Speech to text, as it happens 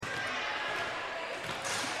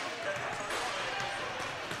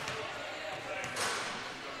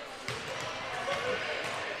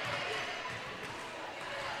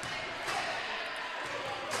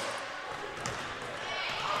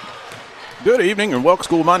Good evening and welcome to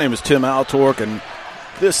school. My name is Tim Altork, and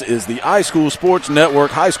this is the iSchool Sports Network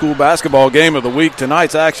high school basketball game of the week.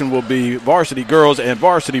 Tonight's action will be varsity girls and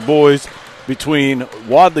varsity boys between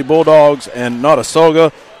Wadley Bulldogs and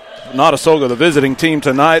Notasulga. Notasulga, the visiting team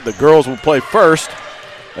tonight. The girls will play first,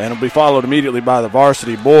 and will be followed immediately by the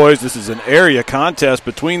varsity boys. This is an area contest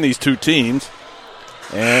between these two teams,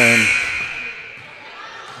 and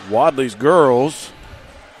Wadley's girls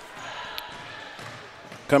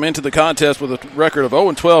come into the contest with a record of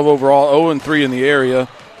 0-12 overall, 0-3 in the area.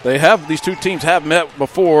 These two teams have met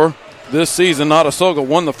before this season. Notasulga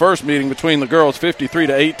won the first meeting between the girls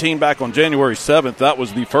 53-18 back on January 7th. That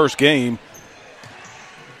was the first game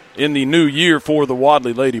in the new year for the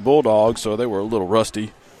Wadley Lady Bulldogs, so they were a little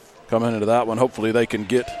rusty coming into that one. Hopefully they can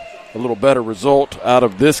get a little better result out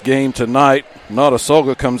of this game tonight.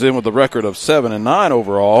 Notasulga comes in with a record of 7-9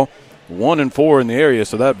 overall, 1-4 in the area,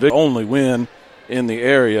 so that big only win in the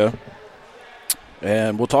area.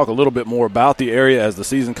 And we'll talk a little bit more about the area as the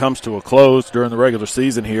season comes to a close during the regular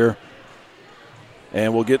season here.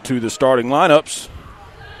 And we'll get to the starting lineups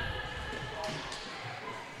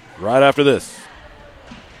right after this.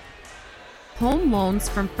 Home loans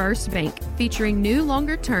from First Bank, featuring new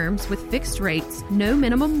longer terms with fixed rates, no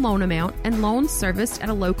minimum loan amount, and loans serviced at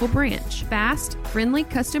a local branch. Fast, friendly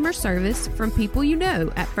customer service from people you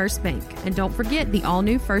know at First Bank. And don't forget the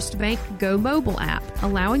all-new First Bank Go mobile app,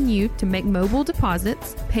 allowing you to make mobile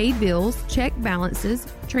deposits, pay bills, check balances,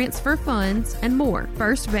 transfer funds, and more.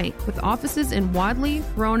 First Bank, with offices in Wadley,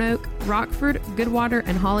 Roanoke, Rockford, Goodwater,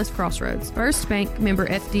 and Hollis Crossroads. First Bank, member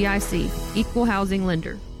FDIC, equal housing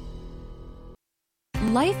lender.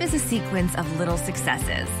 Life is a sequence of little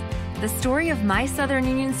successes. The story of my Southern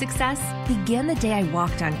Union success began the day I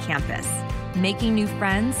walked on campus, making new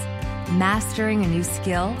friends, mastering a new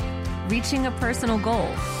skill, reaching a personal goal,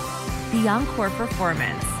 the encore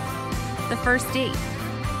performance, the first date,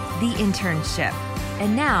 the internship,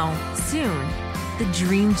 and now, soon, the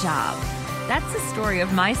dream job. That's the story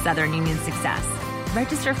of my Southern Union success.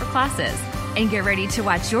 Register for classes and get ready to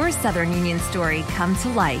watch your Southern Union story come to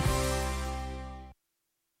life.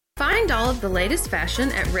 Find all of the latest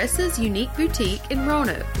fashion at Ressa's Unique Boutique in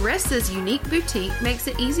Roanoke. Ressa's Unique Boutique makes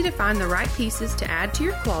it easy to find the right pieces to add to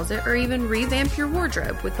your closet or even revamp your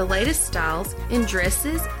wardrobe with the latest styles in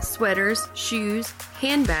dresses, sweaters, shoes,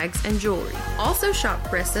 handbags, and jewelry. Also shop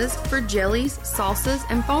Ressa's for jellies, salsas,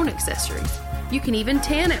 and phone accessories. You can even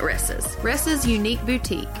tan at Ressa's. Ressa's Unique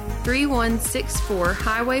Boutique, 3164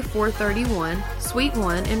 Highway 431, Suite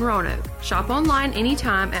 1 in Roanoke. Shop online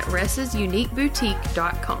anytime at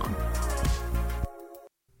ressasuniqueboutique.com.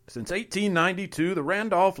 Since 1892, the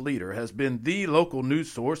Randolph Leader has been the local news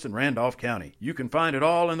source in Randolph County. You can find it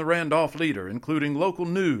all in the Randolph Leader, including local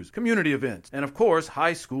news, community events, and of course,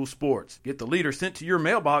 high school sports. Get the Leader sent to your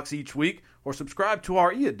mailbox each week or subscribe to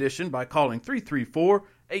our e-edition by calling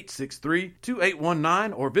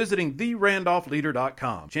 334-863-2819 or visiting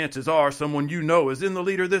therandolphleader.com. Chances are someone you know is in the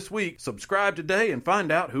Leader this week. Subscribe today and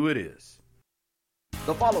find out who it is.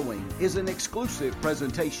 The following is an exclusive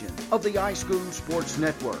presentation of the iSchool Sports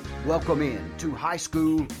Network. Welcome in to high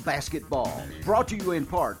school basketball. Brought to you in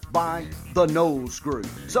part by the Knowles Group,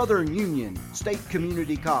 Southern Union State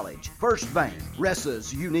Community College, First Bank,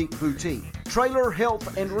 Ressa's Unique Boutique, Trailer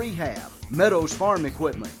Health and Rehab, Meadows Farm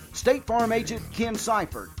Equipment, State Farm Agent Ken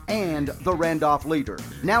Seifert, and the Randolph Leader.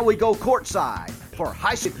 Now we go courtside for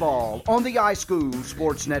high school ball on the iSchool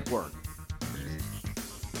Sports Network.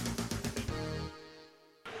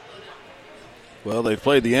 Well, they've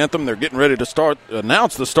played the anthem. They're getting ready to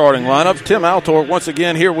announce the starting lineups. Tim Altork once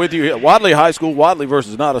again here with you at Wadley High School. Wadley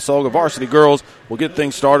versus Notasulga. Varsity girls will get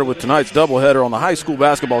things started with tonight's doubleheader on the high school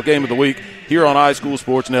basketball game of the week here on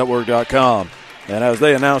iSchoolSportsNetwork.com. And as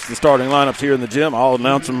they announce the starting lineups here in the gym, I'll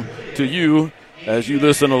announce them to you as you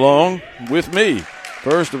listen along with me.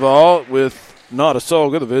 First of all, with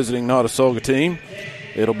Notasulga, the visiting Notasulga team,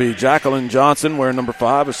 it'll be Jacqueline Johnson wearing number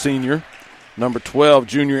 5, a senior. Number 12,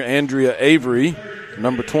 junior Andrea Avery.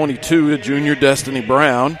 Number 22, junior Destiny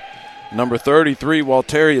Brown. Number 33,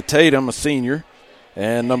 Walteria Tatum, a senior.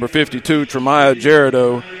 And number 52, Tremaya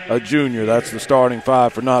Gerardo, a junior. That's the starting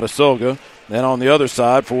 5 for Notasulga. And on the other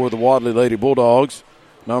side for the Wadley Lady Bulldogs,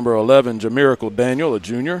 number 11, Jamiracle Daniel, a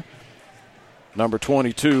junior. Number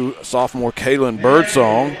 22, sophomore Kaylin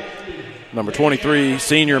Birdsong. Number 23,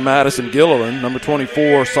 senior Madison Gilliland. Number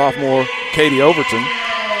 24, sophomore Katie Overton.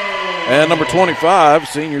 And number 25,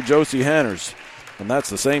 senior Josie Hanners. And that's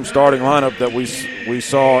the same starting lineup that we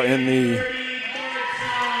saw in the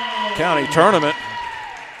county tournament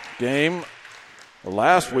game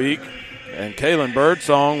last week. And Kaylin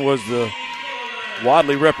Birdsong was the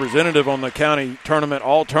Wadley representative on the county tournament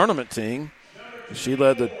all-tournament team. She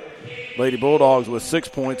led the Lady Bulldogs with 6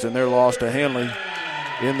 points in their loss to Hanley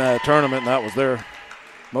in that tournament, and that was their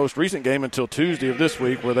most recent game until Tuesday of this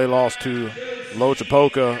week, where they lost to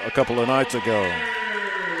Lochapoka a couple of nights ago.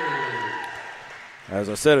 As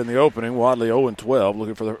I said in the opening, Wadley 0-12,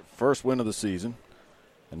 looking for the first win of the season.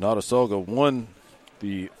 And Notasulga won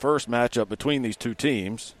the first matchup between these two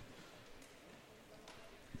teams.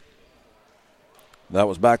 That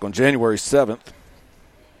was back on January 7th.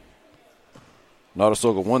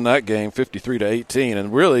 Notasulga won that game 53-18,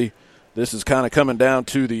 and really this is kind of coming down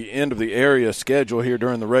to the end of the area schedule here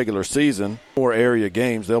during the regular season. 4 area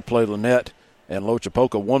games. They'll play Lynette and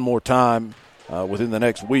Lochapoka one more time within the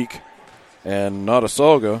next week. And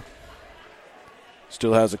Notasulga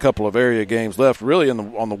still has a couple of area games left. Really,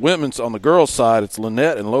 on the girls' side, it's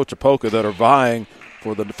Lynette and Lochapoka that are vying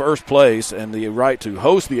for the first place and the right to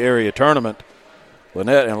host the area tournament.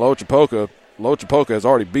 Lynette and Lochapoka. Lochapoka has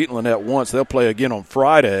already beaten Lynette once. They'll play again on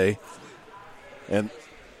Friday. And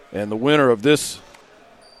the winner of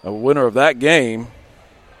that game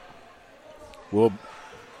will,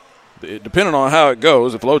 depending on how it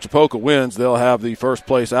goes, if Lochapoka wins, they'll have the first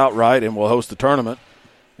place outright and will host the tournament.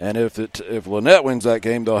 And if Lynette wins that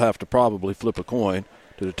game, they'll have to probably flip a coin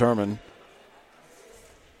to determine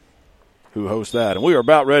who hosts that. And we are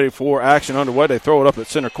about ready for action underway. They throw it up at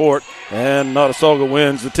center court, and Notasulga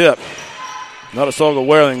wins the tip. Notasulga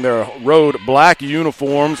wearing their road black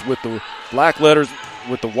uniforms with the black letters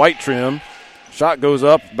with the white trim. Shot goes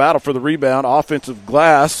up, battle for the rebound, offensive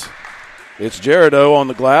glass. It's Jerido on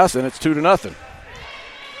the glass, and it's 2-0.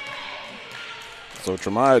 So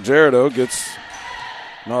Tremaya Jerido gets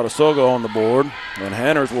Notasulga on the board, and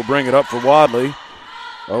Hanners will bring it up for Wadley.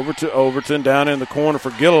 Over to Overton, down in the corner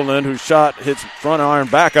for Gilliland, whose shot hits front iron,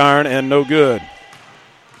 back iron, and no good.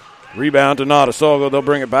 Rebound to Notasulga. They'll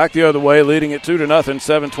bring it back the other way, leading it 2-0,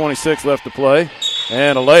 7:26 left to play.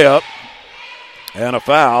 And a layup and a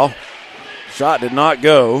foul. Shot did not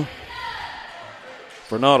go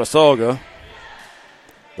for Notasulga.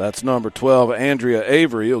 That's number 12, Andrea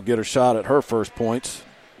Avery. Will get her shot at her first points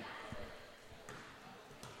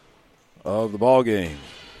of the ball game.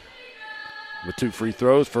 With 2 free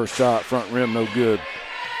throws, first shot, front rim, no good.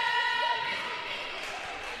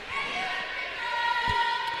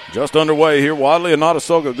 Just underway here, Wadley and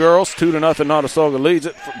Notasulga girls, 2-0, Notasulga leads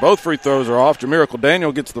it. Both free throws are off. Jamiracle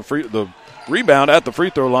Daniel gets the rebound at the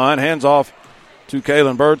free throw line, hands off to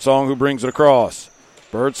Kaylin Birdsong, who brings it across.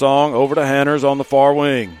 Birdsong over to Hanners on the far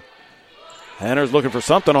wing. Hanners looking for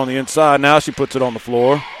something on the inside. Now she puts it on the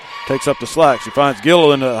floor. Takes up the slack. She finds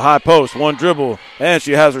Gilliland at the high post. One dribble, and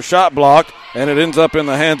she has her shot blocked, and it ends up in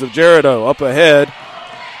the hands of Jerido. Up ahead,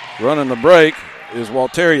 running the break, is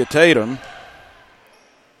Walteria Tatum.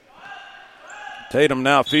 Tatum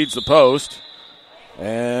now feeds the post,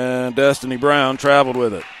 and Destiny Brown traveled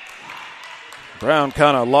with it. Brown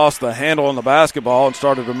kind of lost the handle on the basketball and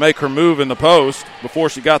started to make her move in the post before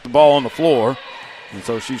she got the ball on the floor, and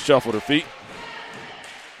so she shuffled her feet.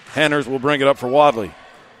 Hanners will bring it up for Wadley.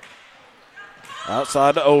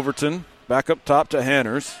 Outside to Overton, back up top to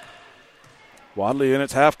Hanners. Wadley in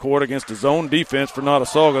its half court against a zone defense for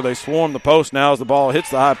Notasulga. They swarm the post now as the ball hits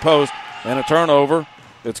the high post, and a turnover.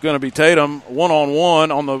 It's going to be Tatum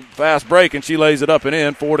one-on-one on the fast break, and she lays it up and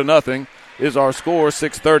in. 4-0 is our score.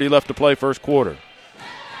 6:30 left to play first quarter.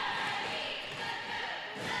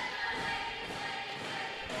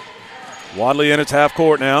 Wadley in its half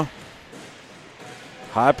court now.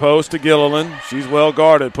 High post to Gilliland. She's well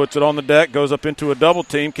guarded. Puts it on the deck. Goes up into a double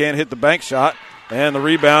team. Can't hit the bank shot. And the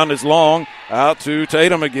rebound is long. Out to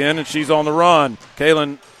Tatum again, and she's on the run.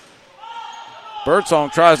 Kaylin Birdsong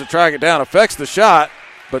tries to track it down. Affects the shot,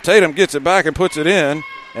 but Tatum gets it back and puts it in.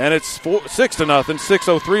 And it's 6-0.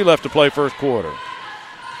 6:03 left to play first quarter.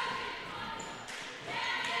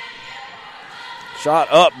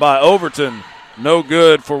 Shot up by Overton. No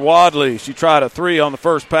good for Wadley. She tried a 3 on the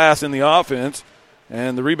first pass in the offense.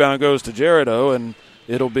 And the rebound goes to Jerido, and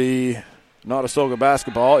it'll be Notasulga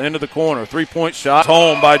basketball into the corner. 3-point shot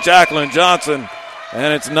home by Jacqueline Johnson,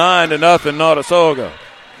 and it's 9-0 Notasulga.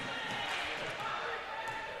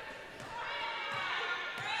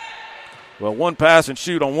 Well, one pass and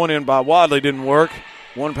shoot on one end by Wadley didn't work.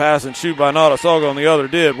 One pass and shoot by Notasulga on the other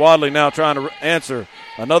did. Wadley now trying to answer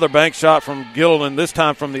another bank shot from Gilliland, this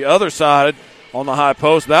time from the other side on the high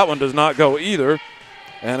post. That one does not go either.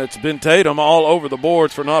 And it's been Tatum all over the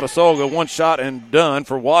boards for Notasulga. One shot and done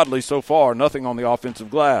for Wadley so far. Nothing on the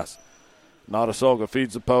offensive glass. Notasulga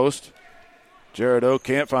feeds the post. Jerido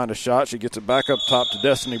can't find a shot. She gets it back up top to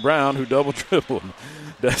Destiny Brown, who double dribbled.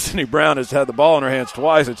 Destiny Brown has had the ball in her hands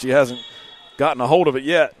twice, and she hasn't gotten a hold of it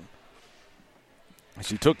yet.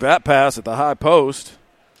 She took that pass at the high post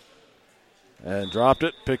and dropped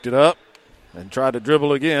it, picked it up, and tried to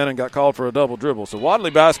dribble again and got called for a double dribble. So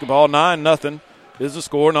Wadley basketball, 9-0 is the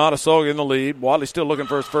score. Notasulga in the lead. Wadley still looking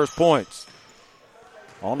for his first points.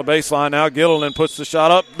 On the baseline now, Gilliland puts the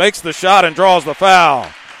shot up, makes the shot, and draws the foul.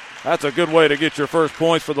 That's a good way to get your first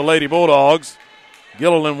points for the Lady Bulldogs.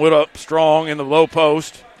 Gilliland went up strong in the low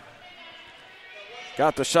post.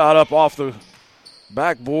 Got the shot up off the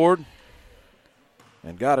backboard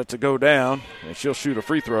and got it to go down, and she'll shoot a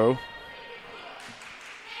free throw.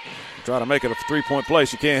 Try to make it a three-point play.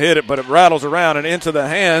 She can't hit it, but it rattles around and into the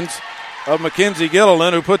hands of Mackenzie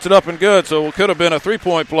Gilliland, who puts it up and good. So it could have been a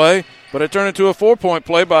three-point play, but it turned into a four-point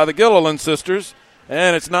play by the Gilliland sisters,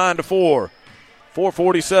 and it's 9-4.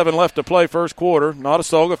 4:47 left to play first quarter.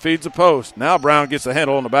 Notasulga feeds the post. Now Brown gets a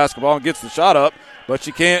handle on the basketball and gets the shot up, but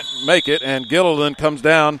she can't make it, and Gilliland comes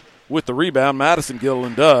down with the rebound. Madison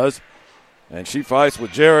Gilliland does, and she fights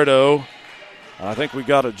with Jerido. I think we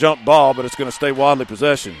got a jump ball, but it's going to stay Wadley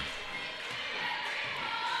possession.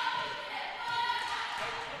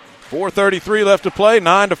 4:33 left to play,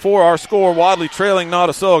 9-4 our score. Wadley trailing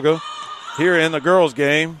Notasulga here in the girls'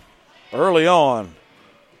 game early on.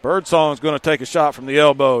 Birdsong's going to take a shot from the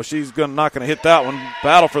elbow. She's not going to hit that one.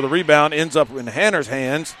 Battle for the rebound ends up in Hanner's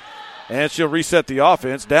hands, and she'll reset the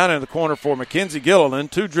offense. Down in the corner for Mackenzie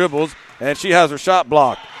Gilliland, 2 dribbles, and she has her shot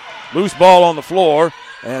blocked. Loose ball on the floor,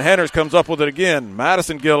 and Hanners comes up with it again.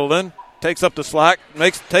 Madison Gilliland takes up the slack,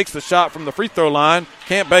 takes the shot from the free throw line,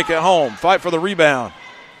 can't make it home. Fight for the rebound.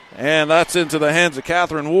 And that's into the hands of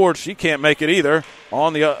Catherine Ward. She can't make it either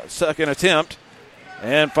on the second attempt.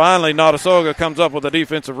 And finally, Notasulga comes up with a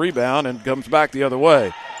defensive rebound and comes back the other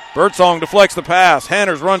way. Birdsong deflects the pass.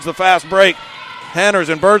 Hanners runs the fast break. Hanners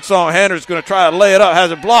and Birdsong. Hanners going to try to lay it up. Has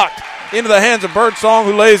it blocked into the hands of Birdsong,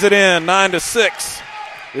 who lays it in. 9-6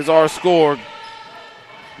 is our score.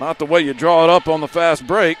 Not the way you draw it up on the fast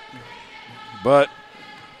break, but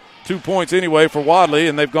 2 points anyway for Wadley,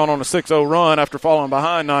 and they've gone on a 6-0 run after falling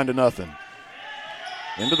behind 9-0.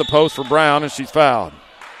 Into the post for Brown, and she's fouled.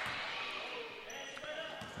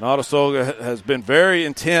 Notasulga has been very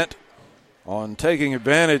intent on taking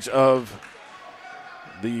advantage of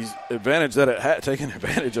the advantage that it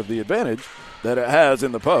has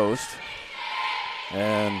in the post.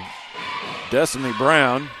 And Destiny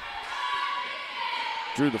Brown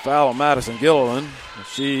drew the foul on Madison Gilliland.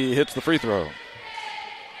 She hits the free throw.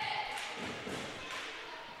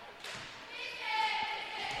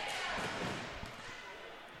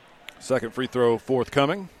 Second free throw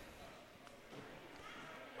forthcoming.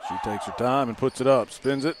 She takes her time and puts it up,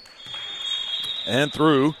 spins it, and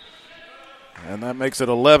through. And that makes it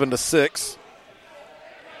 11-6.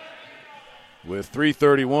 With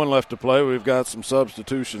 3:31 left to play, we've got some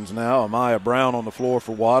substitutions now. Amaya Brown on the floor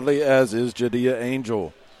for Wadley, as is Jadiah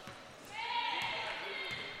Angel.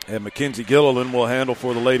 And Mackenzie Gilliland will handle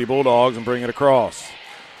for the Lady Bulldogs and bring it across.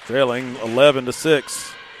 Trailing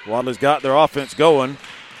 11-6. Wadley's got their offense going.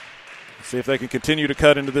 See if they can continue to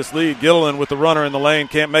cut into this lead. Gilliland with the runner in the lane,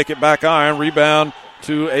 can't make it back iron. Rebound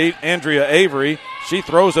to Andrea Avery. She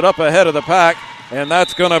throws it up ahead of the pack, and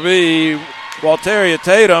that's going to be Walteria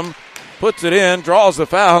Tatum. Puts it in, draws the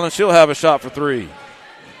foul, and she'll have a shot for 3.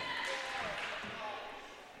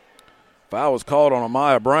 Foul was called on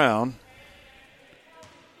Amaya Brown,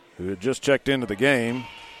 who had just checked into the game.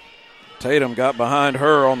 Tatum got behind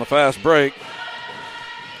her on the fast break.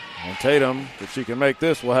 And Tatum, if she can make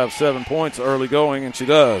this, will have 7 points early going, and she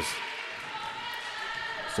does.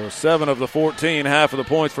 So 7 of the 14, half of the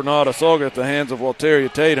points for Notasulga at the hands of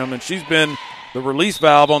Walteria Tatum, and she's been the release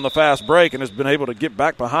valve on the fast break and has been able to get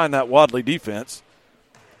back behind that Wadley defense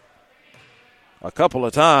a couple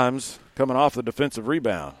of times coming off the defensive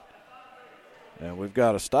rebound. And we've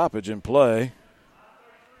got a stoppage in play.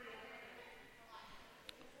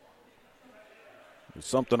 There's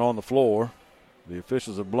something on the floor. The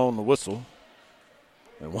officials have blown the whistle,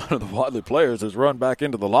 and one of the Wadley players has run back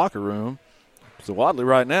into the locker room. So Wadley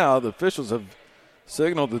right now, the officials have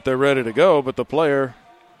signaled that they're ready to go, but the player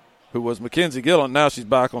who was Mackenzie Gilliland, now she's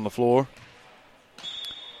back on the floor.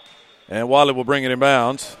 And Wadley will bring it in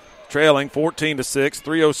bounds, trailing 14-6,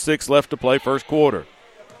 3:06 left to play first quarter.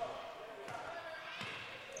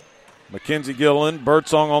 Mackenzie Gilliland,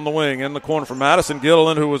 Birdsong on the wing, in the corner for Madison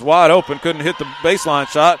Gilliland, who was wide open, couldn't hit the baseline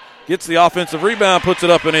shot. Gets the offensive rebound, puts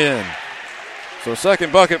it up and in. So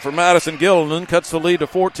second bucket for Madison Gilliland, cuts the lead to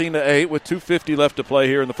 14-8 with 2:50 left to play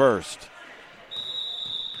here in the first.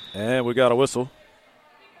 And we got a whistle.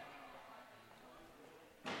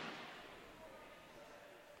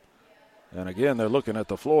 And again, they're looking at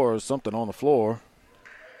the floor. There's something on the floor.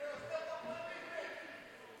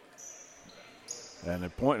 And they're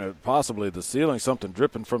pointing at possibly the ceiling, something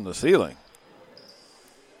dripping from the ceiling.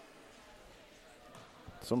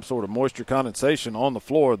 Some sort of moisture condensation on the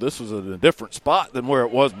floor. This was in a different spot than where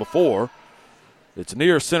it was before. It's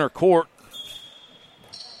near center court.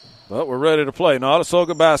 But we're ready to play.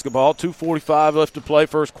 Notasulga basketball. 2:45 left to play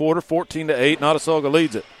first quarter. 14-8. Notasulga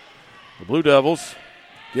leads it. The Blue Devils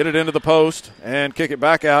get it into the post and kick it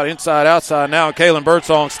back out. Inside, outside now. And Kaylin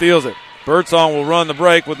Birdsong steals it. Birdsong will run the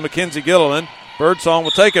break with Mackenzie Gilliland. Birdsong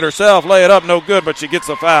will take it herself. Lay it up. No good, but she gets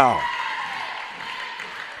a foul.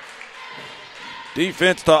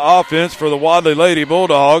 Defense to offense for the Wadley Lady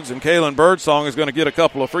Bulldogs. And Kaylin Birdsong is going to get a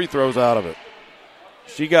couple of free throws out of it.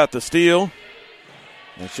 She got the steal.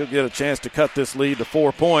 And she'll get a chance to cut this lead to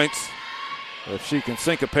 4 points if she can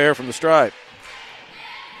sink a pair from the stripe.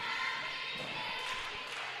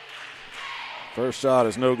 First shot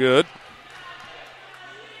is no good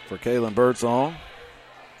for Kaylin Birdsong.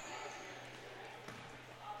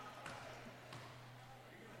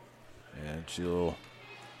 And she'll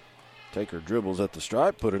take her dribbles at the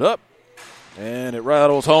stripe, put it up, and it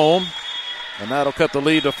rattles home. And that'll cut the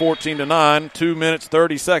lead to 14-9. 2 minutes,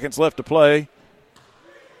 30 seconds left to play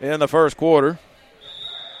in the first quarter.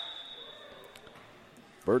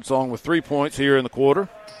 Birdsong with 3 points here in the quarter.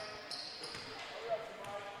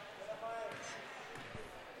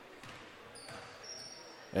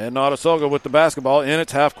 And Notasulga with the basketball in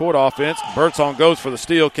its half-court offense. Birdsong goes for the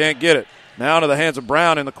steal, can't get it. Now into the hands of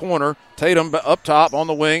Brown in the corner. Tatum up top on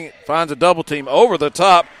the wing, finds a double team over the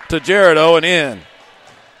top to Jerido and in.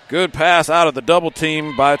 Good pass out of the double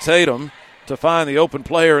team by Tatum to find the open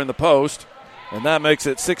player in the post. And that makes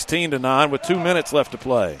it 16-9 with 2 minutes left to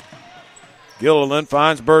play. Gilliland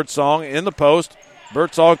finds Birdsong in the post.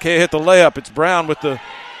 Birdsong can't hit the layup. It's Brown with the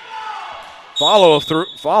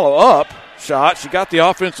follow-up shot. She got the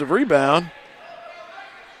offensive rebound.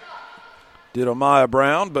 Did Amaya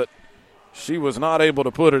Brown, but she was not able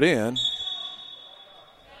to put it in.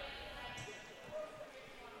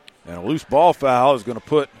 And a loose ball foul is going to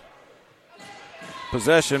put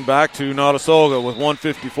possession back to Notasulga with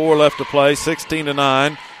 1:54 left to play,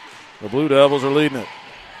 16-9. The Blue Devils are leading it.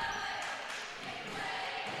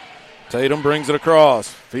 Tatum brings it across,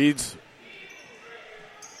 feeds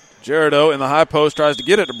Jerido in the high post, tries to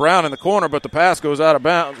get it to Brown in the corner, but the pass goes out of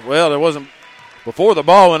bounds. Well, there wasn't, before the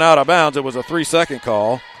ball went out of bounds, it was a 3-second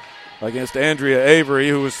call against Andrea Avery,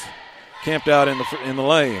 who was camped out in the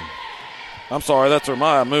lane. I'm sorry, that's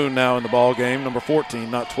Amaya Moon now in the ball game, number 14,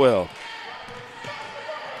 not 12.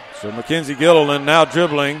 So Mackenzie Gilliland now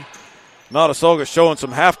dribbling. Notasulga showing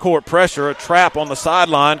some half-court pressure, a trap on the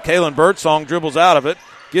sideline. Kaylin Birdsong dribbles out of it,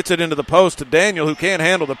 gets it into the post to Daniel, who can't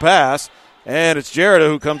handle the pass, and it's Jerido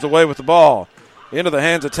who comes away with the ball. Into the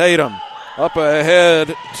hands of Tatum. Up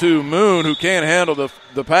ahead to Moon, who can't handle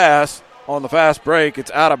the pass on the fast break.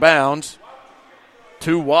 It's out of bounds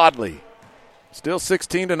to Wadley. Still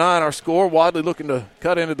 16-9 our score. Wadley looking to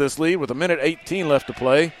cut into this lead with 1:18 left to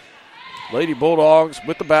play. Lady Bulldogs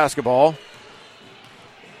with the basketball.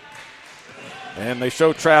 And they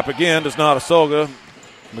show trap again. Does Notasulga.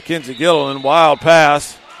 Mackenzie Gilliland, wild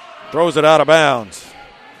pass. Throws it out of bounds.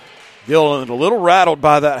 Gilliland a little rattled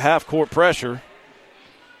by that half-court pressure.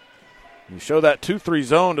 You show that 2-3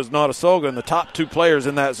 zone does Notasulga, and the top two players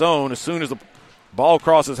in that zone, as soon as the ball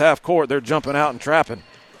crosses half-court, they're jumping out and trapping.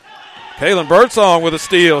 Kaylin Birdsong with a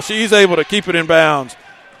steal. She's able to keep it in bounds.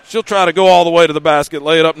 She'll try to go all the way to the basket,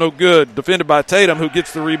 lay it up, no good. Defended by Tatum, who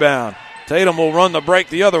gets the rebound. Tatum will run the break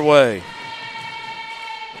the other way.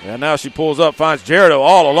 And now she pulls up, finds Jerido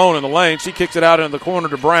all alone in the lane. She kicks it out into the corner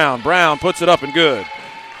to Brown. Brown puts it up and good.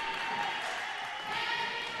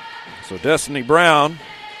 So Destiny Brown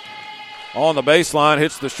on the baseline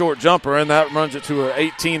hits the short jumper, and that runs it to an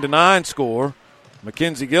 18-9 score.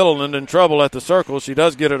 Mackenzie Gilliland in trouble at the circle. She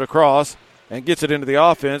does get it across and gets it into the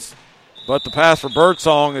offense. But the pass for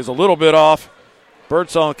Birdsong is a little bit off.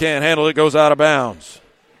 Birdsong can't handle it, goes out of bounds.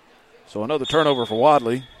 So another turnover for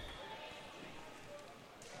Wadley.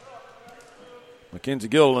 Mackenzie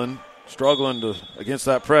Gilliland struggling against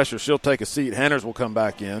that pressure. She'll take a seat. Henners will come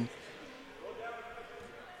back in.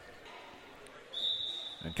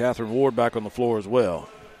 And Catherine Ward back on the floor as well.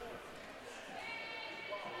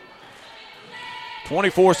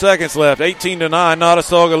 24 seconds left. 18-9.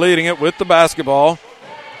 Notasulga leading it with the basketball.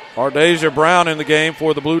 Ardesia Brown in the game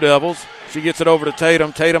for the Blue Devils. She gets it over to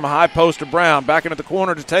Tatum. Tatum, a high post to Brown. Back into the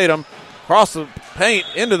corner to Tatum. Across the paint,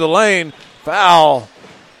 into the lane. Foul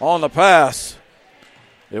on the pass.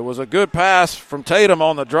 It was a good pass from Tatum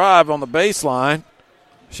on the drive on the baseline.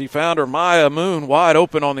 She found her Maya Moon wide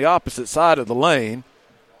open on the opposite side of the lane.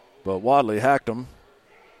 But Wadley hacked them,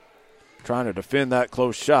 trying to defend that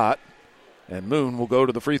close shot. And Moon will go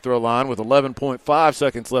to the free throw line with 11.5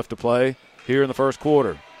 seconds left to play here in the first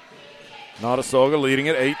quarter. Notasulga leading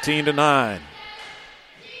it 18-9.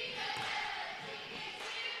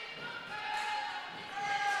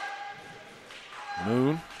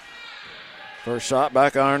 Moon, first shot,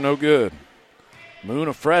 back iron, no good. Moon,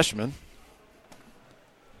 a freshman.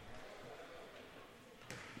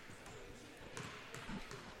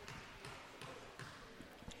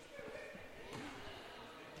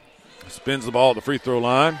 Spins the ball at the free throw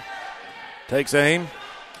line. Takes aim.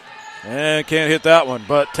 And can't hit that one.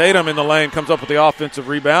 But Tatum in the lane comes up with the offensive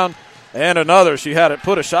rebound. And another. She had it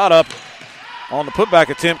put a shot up on the putback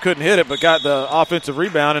attempt. Couldn't hit it, but got the offensive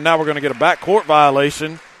rebound. And now we're going to get a backcourt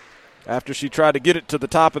violation after she tried to get it to the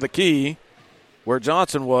top of the key where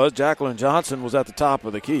Johnson was. Jacqueline Johnson was at the top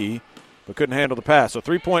of the key, but couldn't handle the pass. So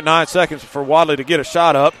 3.9 seconds for Wadley to get a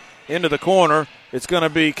shot up into the corner. It's going to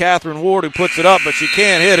be Catherine Ward who puts it up, but she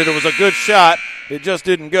can't hit it. It was a good shot. It just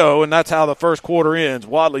didn't go, and that's how the first quarter ends.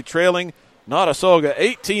 Wadley trailing Notasulga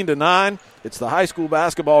 18-9. It's the high school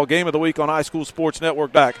basketball game of the week on High School Sports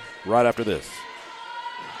Network. Back right after this.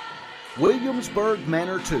 Williamsburg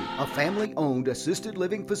Manor 2, a family-owned assisted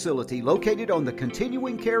living facility located on the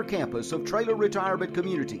continuing care campus of Traylor Retirement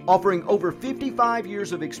Community, offering over 55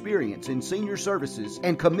 years of experience in senior services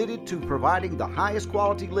and committed to providing the highest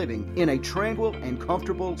quality living in a tranquil and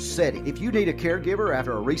comfortable setting. If you need a caregiver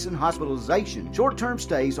after a recent hospitalization, short-term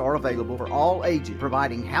stays are available for all ages,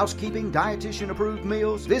 providing housekeeping, dietitian-approved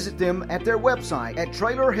meals. Visit them at their website at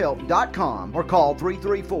trailerhelp.com or call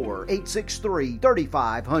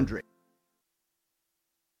 334-863-3500.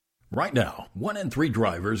 Right now, 1 in 3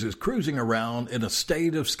 drivers is cruising around in a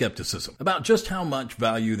state of skepticism about just how much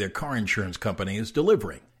value their car insurance company is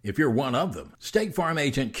delivering. If you're one of them, State Farm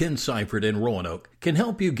agent Ken Seifert in Roanoke can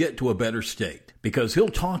help you get to a better state because he'll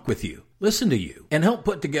talk with you, listen to you, and help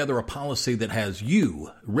put together a policy that has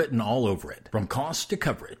you written all over it, from cost to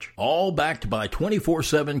coverage, all backed by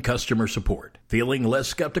 24/7 customer support. Feeling less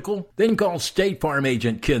skeptical? Then call State Farm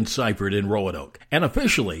agent Ken Seifert in Roanoke and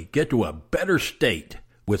officially get to a better state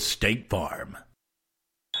with State Farm.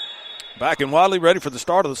 Back in Wadley, ready for the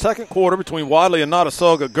start of the second quarter between Wadley and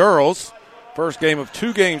Notasulga girls. First game of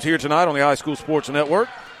 2 games here tonight on the High School Sports Network.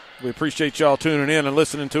 We appreciate y'all tuning in and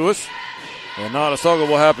listening to us. And Notasulga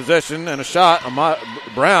will have possession and a shot.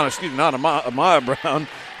 Amaya Brown,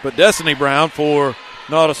 but Destiny Brown for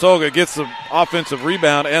Notasulga gets the offensive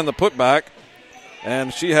rebound and the putback.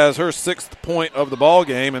 And she has her 6th point of the ball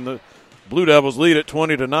game, and the Blue Devils lead at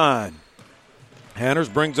 20-9. Hanners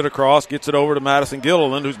brings it across, gets it over to Madison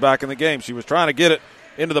Gilliland, who's back in the game. She was trying to get it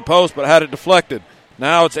into the post, but had it deflected.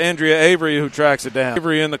 Now it's Andrea Avery who tracks it down.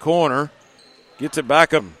 Avery in the corner, gets it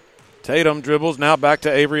back up. Tatum dribbles, now back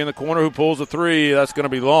to Avery in the corner, who pulls a 3. That's going to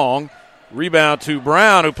be long. Rebound to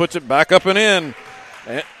Brown, who puts it back up and in.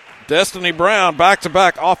 And Destiny Brown,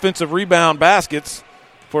 back-to-back offensive rebound baskets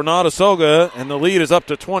for Notasulga, and the lead is up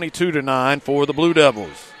to 22-9 for the Blue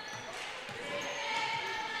Devils.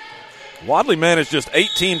 Wadley managed just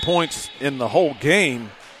 18 points in the whole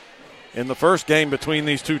game in the first game between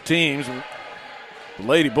these two teams. The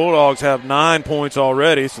Lady Bulldogs have 9 points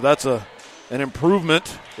already, so that's an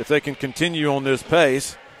improvement if they can continue on this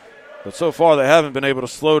pace. But so far they haven't been able to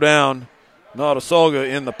slow down Notasulga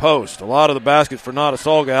in the post. A lot of the baskets for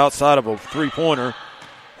Notasulga outside of a three-pointer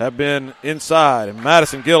have been inside. And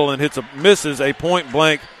Madison Gilliland misses a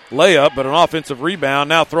point-blank layup, but an offensive rebound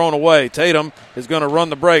now thrown away. Tatum is going to run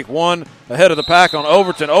the break. One ahead of the pack on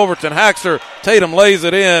Overton. Overton hacks her. Tatum lays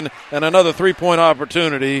it in, and another three-point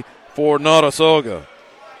opportunity for Notasulga.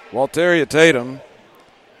 Walteria Tatum,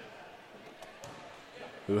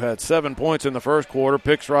 who had 7 points in the first quarter,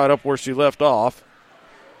 picks right up where she left off.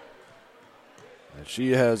 And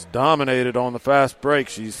she has dominated on the fast break.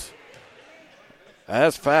 She's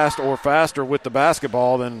as fast or faster with the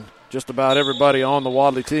basketball than just about everybody on the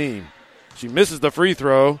Wadley team. She misses the free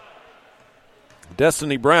throw.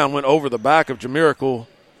 Destiny Brown went over the back of Jamiracle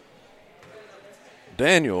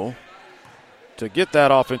Daniel to get that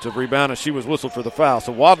offensive rebound, and she was whistled for the foul.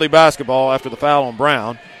 So Wadley basketball after the foul on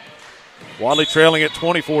Brown. Wadley trailing at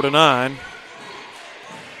 24-9.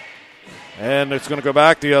 And it's going to go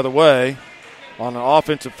back the other way on an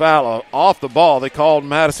offensive foul off the ball. They called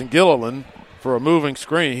Madison Gilliland for a moving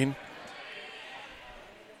screen.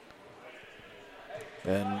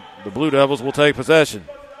 And the Blue Devils will take possession.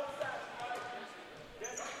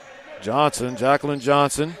 Jacqueline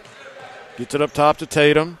Johnson, gets it up top to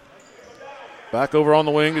Tatum. Back over on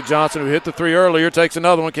the wing to Johnson, who hit the 3 earlier, takes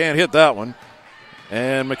another one, can't hit that one.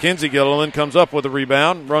 And Mackenzie Gilliland comes up with a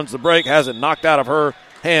rebound, runs the break, has it knocked out of her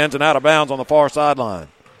hands and out of bounds on the far sideline.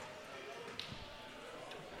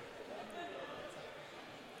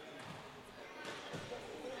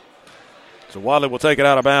 So Wadley will take it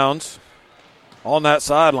out of bounds on that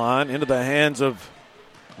sideline into the hands of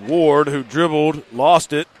Ward, who dribbled,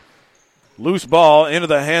 lost it. Loose ball into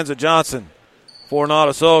the hands of Johnson for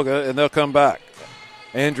Notasulga, and they'll come back.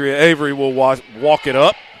 Andrea Avery will walk it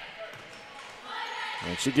up.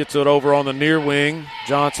 And she gets it over on the near wing.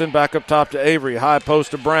 Johnson back up top to Avery. High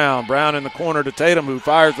post to Brown. Brown in the corner to Tatum, who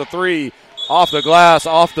fires the three off the glass,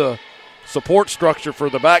 off the support structure for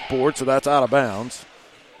the backboard, so that's out of bounds.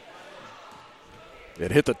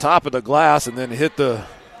 It hit the top of the glass and then hit the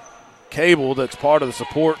cable that's part of the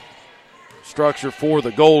support structure for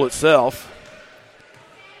the goal itself.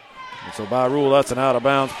 And so by rule, that's an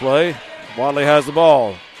out-of-bounds play. Wadley has the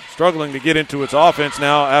ball. Struggling to get into its offense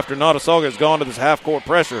now after Notasulga has gone to this half-court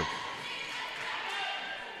pressure.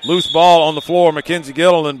 Loose ball on the floor. Mackenzie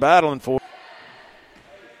Gilliland battling for it.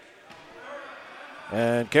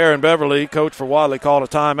 And Karen Beverly, coach for Wadley, called a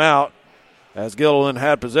timeout as Gilliland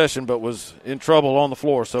had possession but was in trouble on the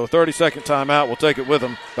floor. So 30-second timeout. We'll take it with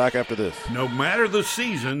them back after this. No matter the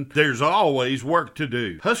season, there's always work to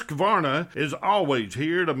do. Husqvarna is always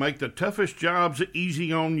here to make the toughest jobs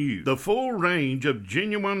easy on you. The full range of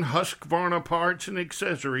genuine Husqvarna parts and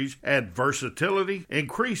accessories add versatility,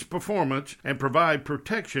 increase performance, and provide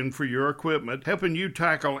protection for your equipment, helping you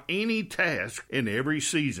tackle any task in every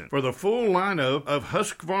season. For the full lineup of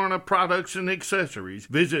Husqvarna products and accessories,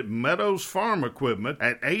 visit Meadows Farm Equipment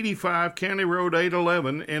at 85 County Road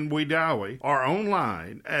 811 in Wedowee or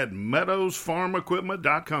online at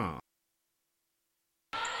meadowsfarmequipment.com.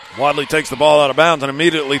 Wadley takes the ball out of bounds and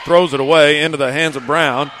immediately throws it away into the hands of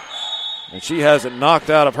Brown. And she has it knocked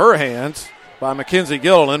out of her hands by Mackenzie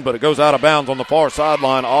Gilliland, but it goes out of bounds on the far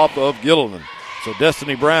sideline off of Gilliland. So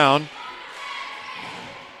Destiny Brown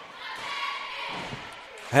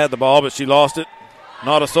had the ball, but she lost it.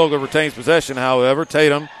 Notasulga retains possession, however.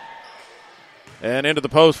 Tatum. And into the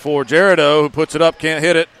post for Jerido, who puts it up, can't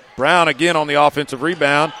hit it. Brown again on the offensive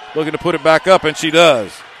rebound, looking to put it back up, and she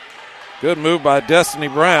does. Good move by Destiny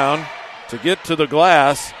Brown to get to the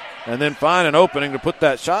glass and then find an opening to put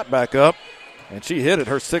that shot back up. And she hit it,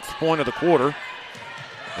 her 6th point of the quarter.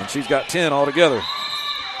 And she's got 10 altogether.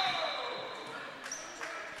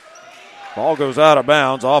 Ball goes out of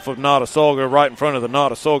bounds off of Notasulga, right in front of the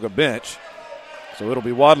Notasulga bench. So it'll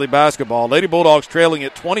be Wadley basketball. Lady Bulldogs trailing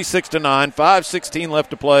at 26-9, 5:16 left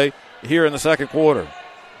to play here in the second quarter.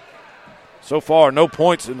 So far, no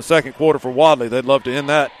points in the second quarter for Wadley. They'd love to end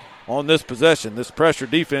that on this possession. This pressure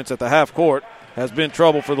defense at the half court has been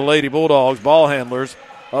trouble for the Lady Bulldogs. Ball handlers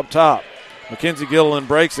up top. Mackenzie Gilliland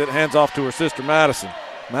breaks it, hands off to her sister Madison.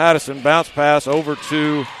 Madison bounce pass over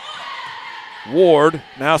to Ward.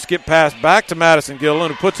 Now skip pass back to Madison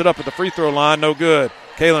Gilliland, who puts it up at the free throw line. No good.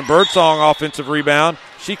 Kaylin Birdsong offensive rebound.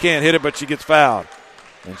 She can't hit it, but she gets fouled.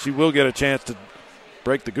 And she will get a chance to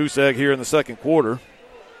break the goose egg here in the second quarter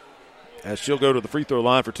as she'll go to the free throw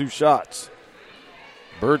line for 2 shots.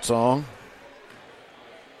 Birdsong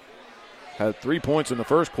had 3 points in the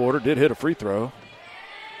first quarter, did hit a free throw.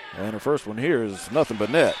 And her first one here is nothing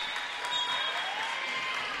but net.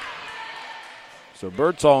 So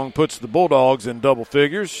Birdsong puts the Bulldogs in double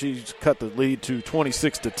figures. She's cut the lead to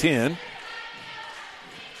 26-10.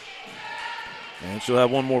 And she'll have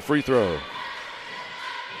one more free throw.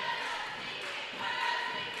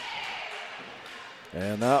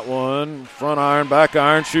 And that one, front iron, back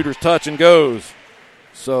iron, shooter's touch and goes.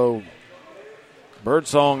 So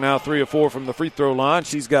Birdsong now 3 of 4 from the free throw line.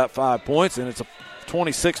 She's got 5 points, and it's a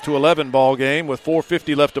 26-11 ball game with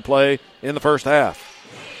 4:50 left to play in the first half.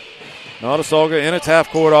 Notasulga in its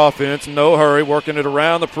half-court offense, no hurry, working it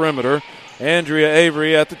around the perimeter. Andrea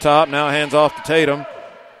Avery at the top, now hands off to Tatum.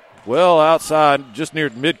 Well outside, just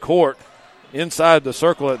near midcourt, inside the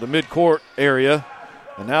circle at the midcourt area.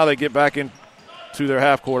 And now they get back into their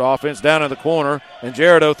half-court offense, down in the corner, and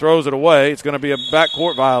Jerido throws it away. It's going to be a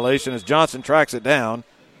backcourt violation as Johnson tracks it down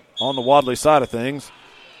on the Wadley side of things.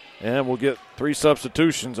 And we'll get 3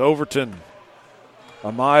 substitutions. Overton,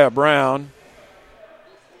 Amaya Brown,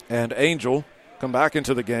 and Angel come back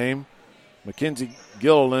into the game. Mackenzie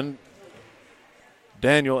Gilliland,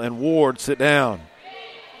 Daniel, and Ward sit down.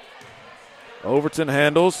 Overton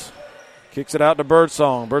handles, kicks it out to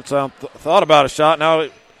Birdsong. Birdsong thought about a shot. Now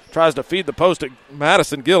it tries to feed the post at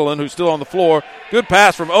Madison Gilliland, who's still on the floor. Good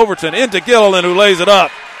pass from Overton into Gilliland, who lays it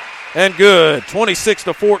up. And good.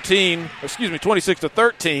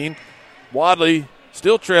 26-13. Wadley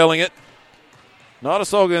still trailing it.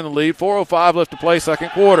 Notasulga in the lead. 4:05 left to play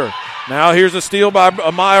second quarter. Now here's a steal by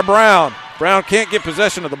Amaya Brown. Brown can't get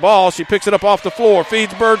possession of the ball. She picks it up off the floor.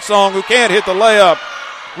 Feeds Birdsong, who can't hit the layup.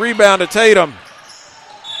 Rebound to Tatum.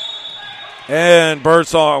 And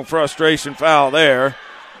Birdsong, frustration foul there.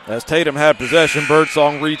 As Tatum had possession,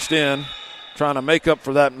 Birdsong reached in, trying to make up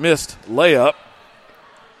for that missed layup.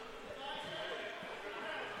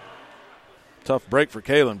 Tough break for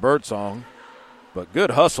Kaylin Birdsong, but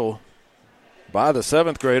good hustle by the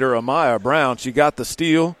 7th grader, Amaya Brown. She got the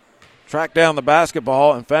steal, tracked down the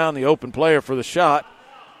basketball, and found the open player for the shot.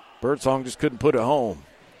 Birdsong just couldn't put it home.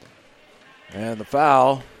 And the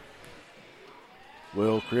foul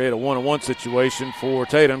will create a 1-on-1 situation for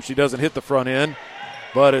Tatum. She doesn't hit the front end,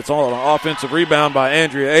 but it's on an offensive rebound by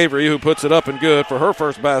Andrea Avery, who puts it up and good for her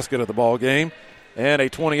first basket of the ball game. And a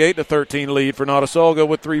 28-13 lead for Notasulga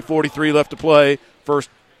with 3:43 left to play, first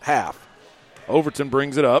half. Overton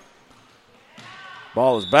brings it up.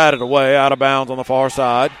 Ball is batted away, out of bounds on the far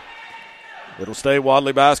side. It'll stay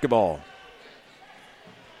Wadley basketball.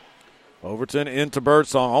 Overton into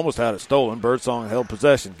Birdsong, almost had it stolen. Birdsong held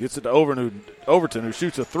possession, gets it to Overton, who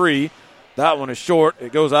shoots a three. That one is short.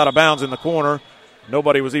 It goes out of bounds in the corner.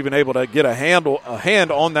 Nobody was even able to get a hand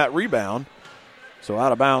on that rebound. So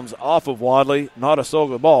out of bounds off of Wadley,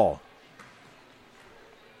 Notasulga ball.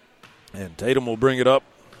 And Tatum will bring it up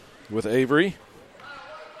with Avery.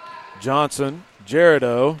 Johnson,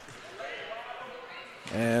 Jerido.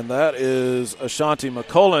 And that is Ashanti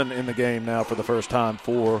McCullen in the game now for the first time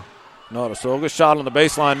for Notasulga. Shot on the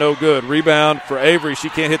baseline, no good. Rebound for Avery. She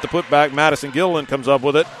can't hit the putback. Madison Gilliland comes up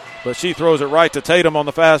with it, but she throws it right to Tatum on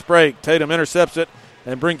the fast break. Tatum intercepts it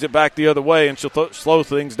and brings it back the other way, and she'll slow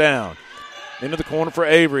things down. Into the corner for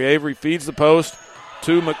Avery. Avery feeds the post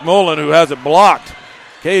to McMullen, who has it blocked.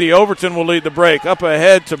 Katie Overton will lead the break. Up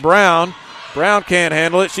ahead to Brown. Brown can't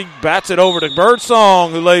handle it. She bats it over to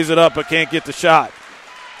Birdsong, who lays it up but can't get the shot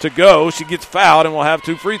to go. She gets fouled and will have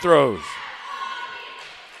 2 free throws.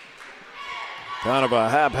 Kind of a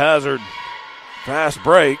haphazard fast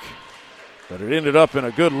break, but it ended up in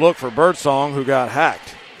a good look for Birdsong, who got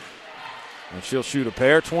hacked. And she'll shoot a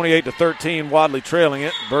pair. 28-13, Wadley trailing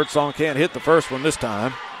it. Birdsong can't hit the first one this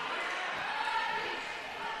time.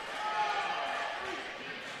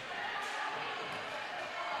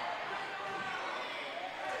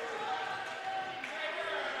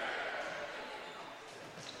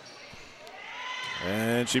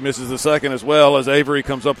 And she misses the second as well as Avery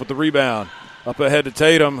comes up with the rebound. Up ahead to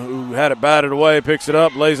Tatum, who had it batted away, picks it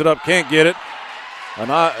up, lays it up, can't get it.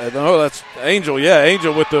 No, that's Angel. Yeah,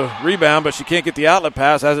 Angel with the rebound, but she can't get the outlet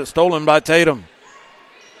pass. Has it stolen by Tatum.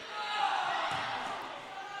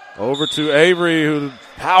 Over to Avery, who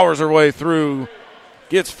powers her way through.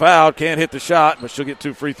 Gets fouled, can't hit the shot, but she'll get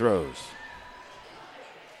 2 free throws.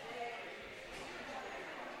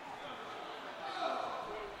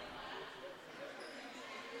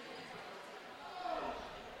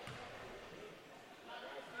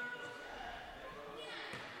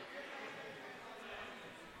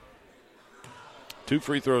 Two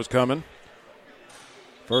free throws coming.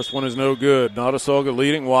 First one is no good. Notasulga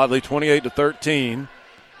leading Wadley 28-13.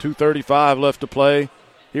 2:35 left to play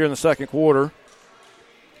here in the second quarter.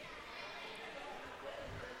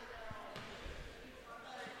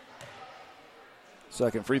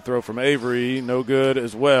 Second free throw from Avery, no good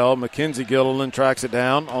as well. Mackenzie Gilliland tracks it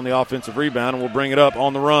down on the offensive rebound and will bring it up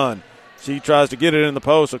on the run. She tries to get it in the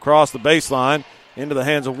post across the baseline into the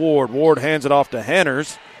hands of Ward. Ward hands it off to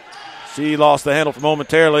Hanners. She lost the handle for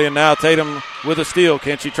momentarily, and now Tatum with a steal.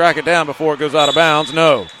 Can she track it down before it goes out of bounds?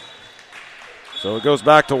 No. So it goes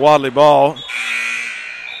back to Wadley ball.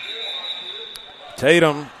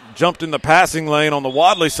 Tatum jumped in the passing lane on the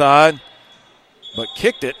Wadley side, but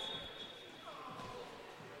kicked it.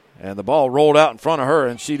 And the ball rolled out in front of her,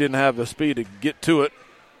 and she didn't have the speed to get to it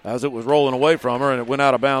as it was rolling away from her, and it went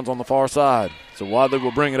out of bounds on the far side. So Wadley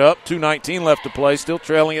will bring it up. 2:19 left to play, still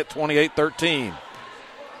trailing at 28-13.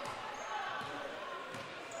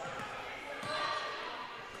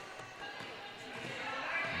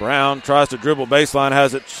 Brown tries to dribble baseline,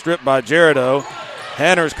 has it stripped by Jerido.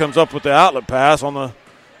 Hanners comes up with the outlet pass on the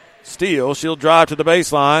steal. She'll drive to the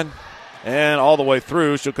baseline and all the way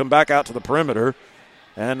through. She'll come back out to the perimeter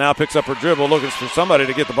and now picks up her dribble, looking for somebody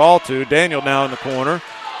to get the ball to. Daniel now in the corner.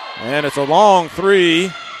 And it's a long three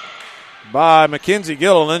by Mackenzie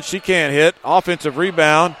Gilliland. She can't hit. Offensive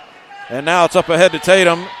rebound. And now it's up ahead to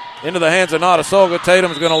Tatum into the hands of Notasulga.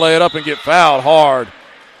 Tatum's going to lay it up and get fouled hard.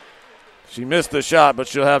 She missed the shot, but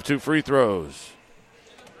she'll have 2 free throws.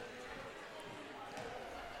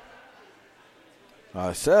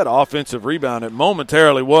 I said offensive rebound. It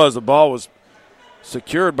momentarily was. The ball was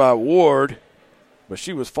secured by Ward, but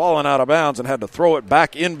she was falling out of bounds and had to throw it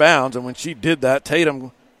back in bounds. And when she did that,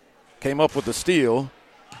 Tatum came up with the steal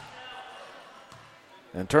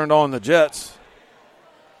and turned on the Jets.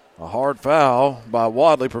 A hard foul by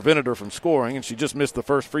Wadley prevented her from scoring, and she just missed the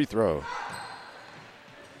first free throw.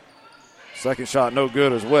 Second shot no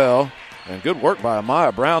good as well. And good work by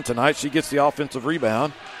Amaya Brown tonight. She gets the defensive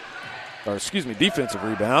rebound,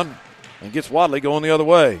 and gets Wadley going the other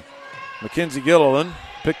way. Mackenzie Gilliland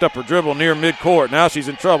picked up her dribble near midcourt. Now she's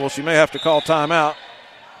in trouble. She may have to call timeout.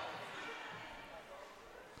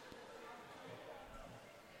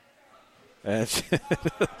 And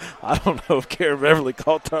I don't know if Karen Beverly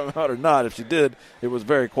called timeout or not. If she did, it was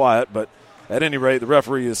very quiet. But at any rate, the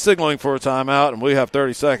referee is signaling for a timeout, and we have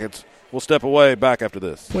 30 seconds. We'll step away, back after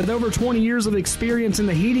this. With over 20 years of experience in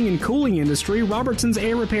the heating and cooling industry, Robertson's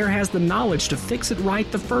Air Repair has the knowledge to fix it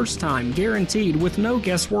right the first time, guaranteed with no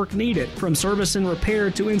guesswork needed. From service and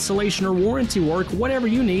repair to installation or warranty work, whatever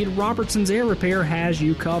you need, Robertson's Air Repair has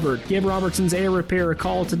you covered. Give Robertson's Air Repair a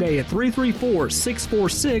call today at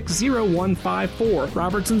 334-646-0154.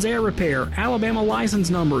 Robertson's Air Repair, Alabama license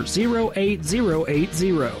number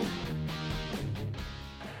 08080.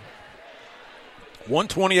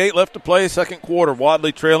 1:28 left to play, second quarter.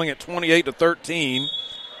 Wadley trailing at 28-13.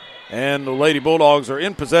 And the Lady Bulldogs are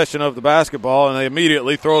in possession of the basketball, and they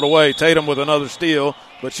immediately throw it away. Tatum with another steal,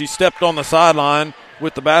 but she stepped on the sideline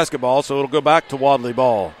with the basketball, so it'll go back to Wadley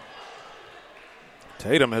ball.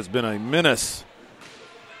 Tatum has been a menace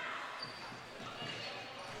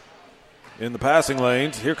in the passing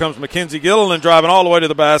lanes. Here comes Mackenzie Gilliland driving all the way to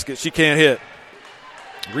the basket. She can't hit.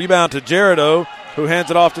 Rebound to Jerido, who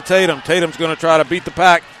hands it off to Tatum. Tatum's going to try to beat the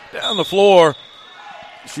pack down the floor.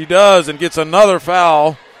 She does, and gets another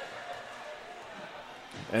foul.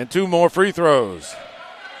 And 2 more free throws.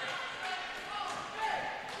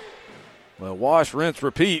 Well, wash, rinse,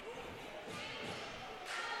 repeat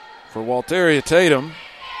for Walteria Tatum.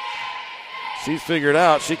 She's figured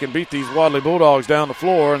out she can beat these Wadley Bulldogs down the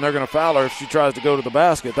floor, and they're going to foul her if she tries to go to the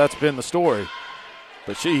basket. That's been the story.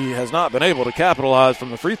 But she has not been able to capitalize from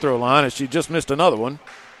the free throw line, as she just missed another one.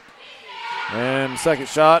 And second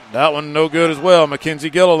shot, that one no good as well. Mackenzie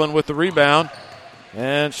Gilliland with the rebound,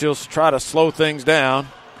 and she'll try to slow things down.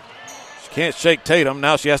 She can't shake Tatum.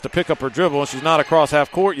 Now she has to pick up her dribble, and she's not across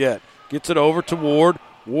half court yet. Gets it over to Ward.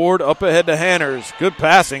 Ward up ahead to Hanners. Good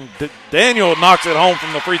passing. Daniel knocks it home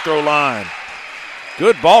from the free throw line.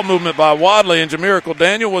 Good ball movement by Wadley, and Jamirical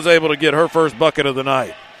Daniel was able to get her first bucket of the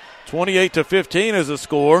night. 28-15 is the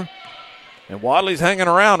score, and Wadley's hanging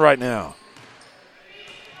around right now.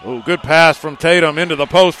 Oh, good pass from Tatum into the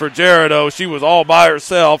post for Jerido. She was all by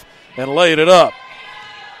herself and laid it up.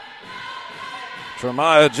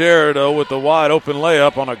 Tremaya Jerido with the wide open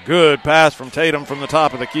layup on a good pass from Tatum from the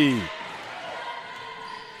top of the key.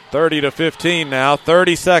 30-15 now,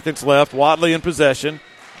 30 seconds left. Wadley in possession.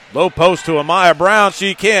 Low post to Amaya Brown.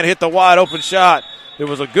 She can't hit the wide open shot. It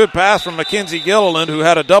was a good pass from Mackenzie Gilliland, who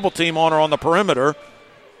had a double team on her on the perimeter.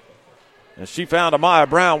 And she found Amaya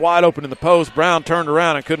Brown wide open in the post. Brown turned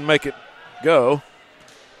around and couldn't make it go.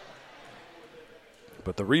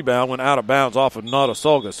 But the rebound went out of bounds off of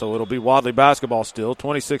Notasulga, so it'll be Wadley basketball still.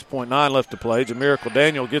 26.9 left to play. Jamirical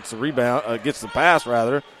Daniel gets the rebound, gets the pass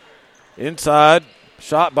rather. Inside,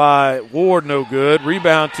 shot by Ward, no good.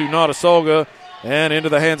 Rebound to Notasulga and into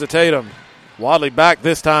the hands of Tatum. Wadley back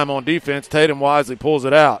this time on defense. Tatum wisely pulls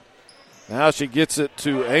it out. Now she gets it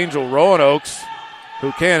to Angel Roanoakes,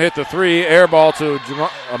 who can't hit the three. Air ball to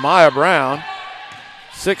Amaya Brown.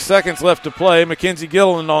 6 seconds left to play. Mackenzie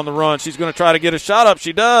Gilliland on the run. She's going to try to get a shot up.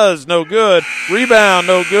 She does. No good. Rebound,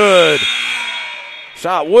 no good.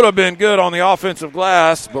 Shot would have been good on the offensive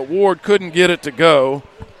glass, but Ward couldn't get it to go.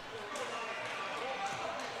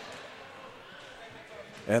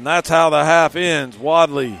 And that's how the half ends.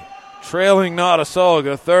 Wadley trailing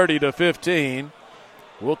Notasulga 30-15.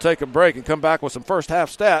 We'll take a break and come back with some first half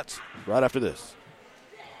stats right after this.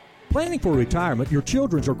 Planning for retirement, your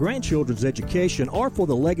children's or grandchildren's education, or for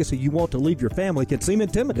the legacy you want to leave your family can seem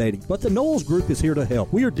intimidating, but the Knowles Group is here to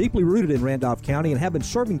help. We are deeply rooted in Randolph County and have been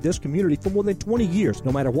serving this community for more than 20 years.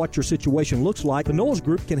 No matter what your situation looks like, the Knowles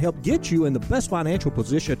Group can help get you in the best financial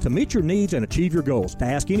position to meet your needs and achieve your goals. To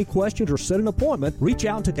ask any questions or set an appointment, reach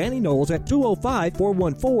out to Danny Knowles at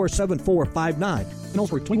 205-414-7459. Knowles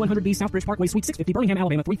Group, 2100B Southbridge Parkway, Suite 650, Birmingham,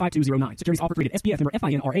 Alabama 35209. Securities offered rated SPF member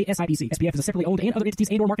FINRA SIPC. SPF is a separately owned and other entities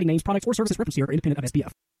and or marketing names, products, or services referenced here are independent of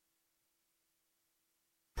SPF.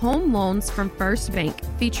 Home loans from First Bank,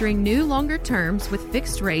 featuring new longer terms with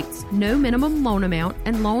fixed rates, no minimum loan amount,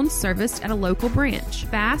 and loans serviced at a local branch.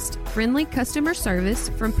 Fast, friendly customer service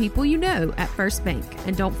from people you know at First Bank.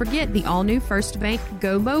 And don't forget the all-new First Bank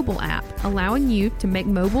Go Mobile app, allowing you to make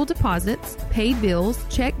mobile deposits, pay bills,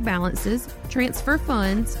 check balances, transfer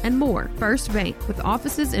funds, and more. First Bank, with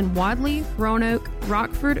offices in Wadley, Roanoke,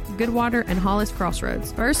 Rockford, Goodwater, and Hollis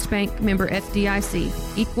Crossroads. First Bank, member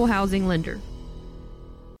FDIC, equal housing lender.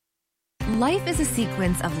 Life is a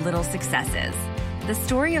sequence of little successes. The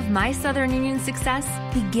story of my Southern Union success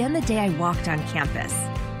began the day I walked on campus,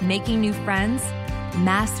 making new friends,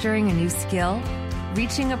 mastering a new skill,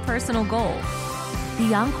 reaching a personal goal.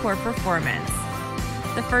 The encore performance,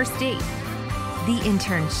 the first date, the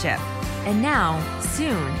internship, and now,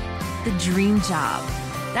 soon, the dream job.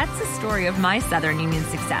 That's the story of my Southern Union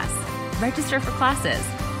success. Register for classes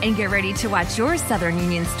and get ready to watch your Southern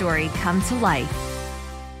Union story come to life.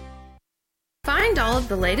 Find all of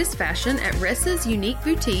the latest fashion at Ressa's Unique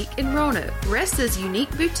Boutique in Roanoke. Ressa's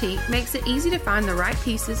Unique Boutique makes it easy to find the right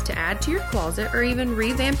pieces to add to your closet or even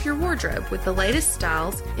revamp your wardrobe with the latest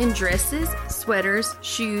styles in dresses, sweaters,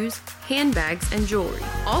 shoes, handbags, and jewelry.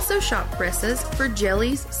 Also shop Ressa's for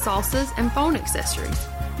jellies, salsas, and phone accessories.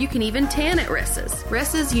 You can even tan at Ressa's.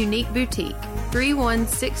 Ressa's Unique Boutique,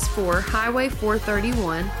 3164 Highway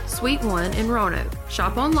 431, Suite 1 in Roanoke.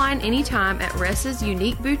 Shop online anytime at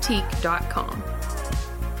ressasuniqueboutique.com.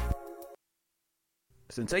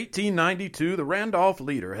 Since 1892, the Randolph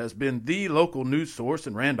Leader has been the local news source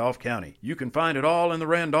in Randolph County. You can find it all in the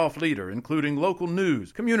Randolph Leader, including local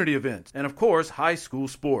news, community events, and of course, high school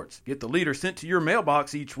sports. Get the Leader sent to your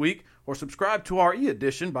mailbox each week or subscribe to our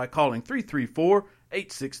e-edition by calling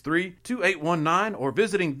 334-863-2819 or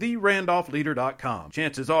visiting therandolphleader.com.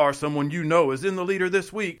 Chances are someone you know is in the Leader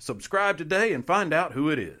this week. Subscribe today and find out who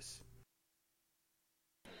it is.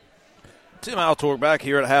 Tim Altork back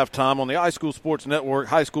here at halftime on the iSchool Sports Network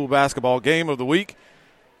high school basketball game of the week.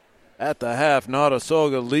 At the half,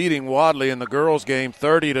 Notasulga leading Wadley in the girls' game.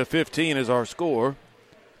 30-15 is our score.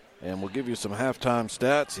 And we'll give you some halftime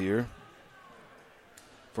stats here.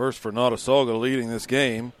 First for Notasulga leading this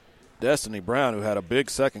game, Destiny Brown, who had a big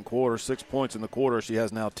second quarter, 6 points in the quarter. She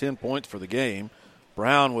has now 10 points for the game.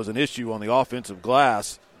 Brown was an issue on the offensive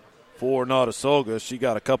glass for Notasulga. She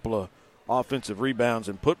got a couple of offensive rebounds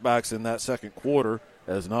and putbacks in that second quarter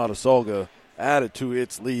as Notasulga added to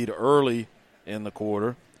its lead early in the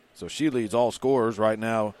quarter. So she leads all scorers right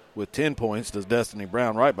now with 10 points. Does Destiny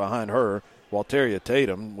Brown right behind her, Walteria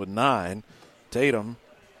Tatum with 9. Tatum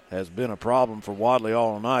has been a problem for Wadley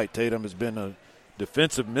all night. Tatum has been a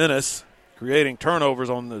defensive menace, creating turnovers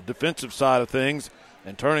on the defensive side of things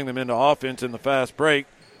and turning them into offense in the fast break.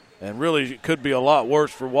 And really it could be a lot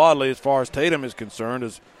worse for Wadley as far as Tatum is concerned,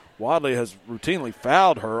 as Wadley has routinely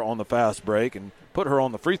fouled her on the fast break and put her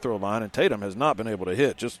on the free throw line, and Tatum has not been able to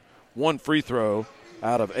hit. Just one free throw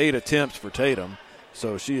out of 8 attempts for Tatum.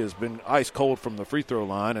 So she has been ice cold from the free throw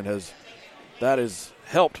line, and that has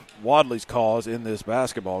helped Wadley's cause in this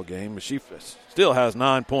basketball game. She still has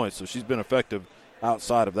 9 points, so she's been effective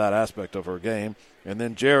outside of that aspect of her game. And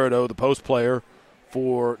then Jared O, the post player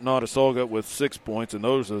for Notasulga, with 6 points, and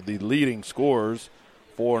those are the leading scorers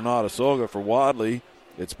for Notasulga. For Wadley,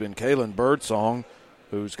 it's been Kaylin Birdsong,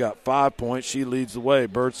 who's got 5 points. She leads the way.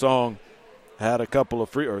 Birdsong had a couple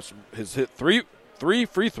of has hit three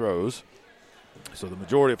free throws, so the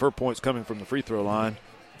majority of her points coming from the free throw line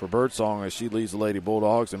for Birdsong as she leads the Lady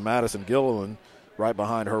Bulldogs, and Madison Gilliland right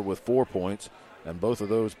behind her with 4 points, and both of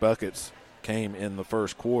those buckets came in the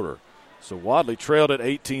first quarter. So Wadley trailed at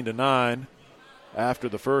 18-9 after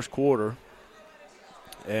the first quarter,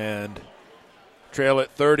 and trail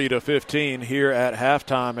at 30-15 here at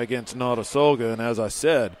halftime against Notasulga. And as I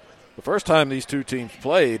said, the first time these two teams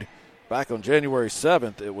played back on January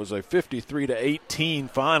 7th, it was a 53-18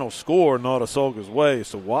 final score Notasulga's way.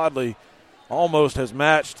 So Wadley almost has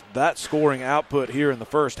matched that scoring output here in the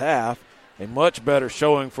first half. A much better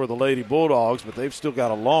showing for the Lady Bulldogs, but they've still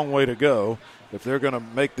got a long way to go if they're going to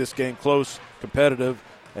make this game close, competitive,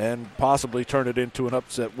 and possibly turn it into an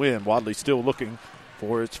upset win. Wadley still looking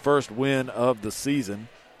for its first win of the season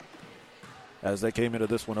as they came into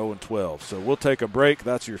this one 0-12. So we'll take a break.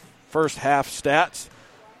 That's your first half stats.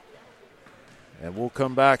 And we'll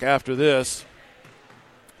come back after this.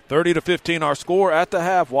 30-15 our score at the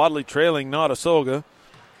half. Wadley trailing Notasulga.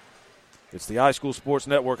 It's the iSchool Sports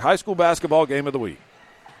Network high school basketball game of the week.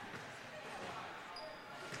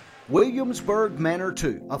 Williamsburg Manor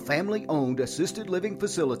 2, a family-owned assisted living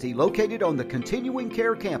facility located on the continuing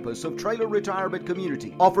care campus of Traylor Retirement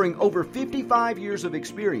Community, offering over 55 years of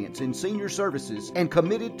experience in senior services and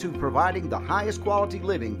committed to providing the highest quality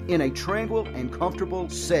living in a tranquil and comfortable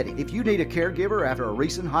setting. If you need a caregiver after a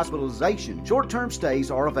recent hospitalization, short-term stays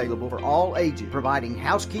are available for all ages, providing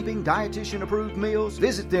housekeeping, dietitian-approved meals.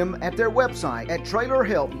 Visit them at their website at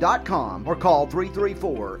trailerhelp.com or call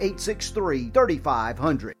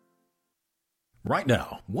 334-863-3500. Right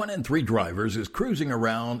now, 1 in 3 drivers is cruising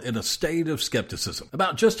around in a state of skepticism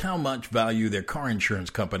about just how much value their car insurance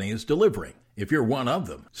company is delivering. If you're one of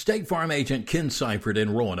them, State Farm agent Ken Seifert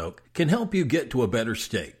in Roanoke can help you get to a better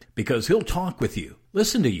state because he'll talk with you,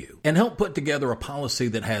 listen to you, and help put together a policy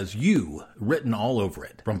that has you written all over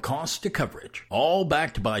it, from cost to coverage, all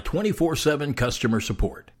backed by 24/7 customer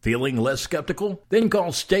support. Feeling less skeptical? Then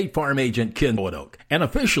call State Farm agent Ken Roanoke and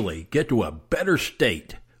officially get to a better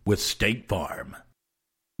state with State Farm.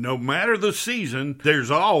 No matter the season, there's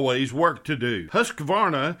always work to do.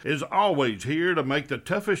 Husqvarna is always here to make the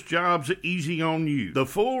toughest jobs easy on you. The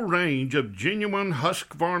full range of genuine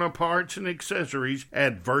Husqvarna parts and accessories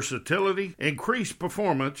add versatility, increase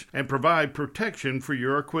performance, and provide protection for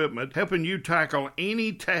your equipment, helping you tackle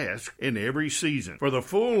any task in every season. For the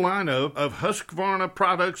full lineup of Husqvarna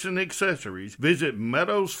products and accessories, visit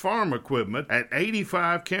Meadows Farm Equipment at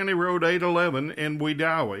 85 County Road 811 in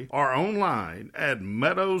Wedowee or online at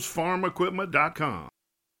meadowsfarmequipment.com.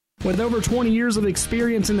 With over 20 years of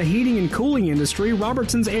experience in the heating and cooling industry,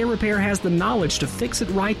 Robertson's Air Repair has the knowledge to fix it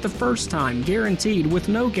right the first time, guaranteed with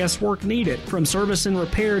no guesswork needed. From service and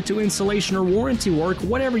repair to installation or warranty work,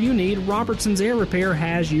 whatever you need, Robertson's Air Repair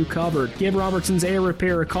has you covered. Give Robertson's Air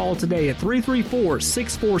Repair a call today at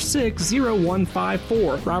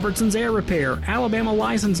 334-646-0154. Robertson's Air Repair, Alabama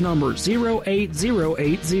license number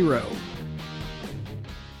 08080.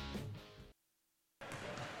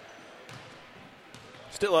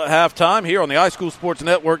 Still at halftime here on the iSchool Sports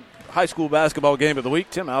Network high school basketball game of the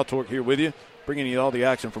week. Tim Altork here with you, bringing you all the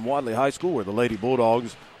action from Wadley High School, where the Lady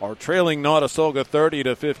Bulldogs are trailing Notasulga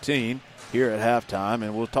 30-15 here at halftime.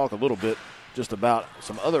 And we'll talk a little bit just about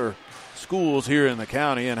some other schools here in the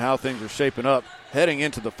county and how things are shaping up heading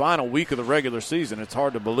into the final week of the regular season. It's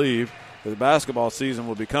hard to believe that the basketball season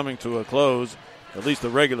will be coming to a close, at least the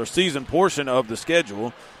regular season portion of the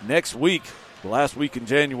schedule. Next week, the last week in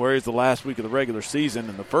January, is the last week of the regular season,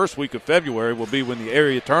 and the first week of February will be when the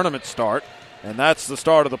area tournaments start, and that's the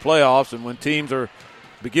start of the playoffs and when teams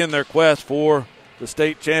begin their quest for the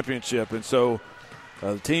state championship. And so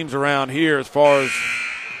the teams around here, as far as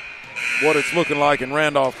what it's looking like in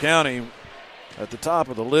Randolph County, at the top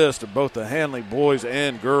of the list of both the Handley boys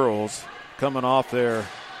and girls, coming off their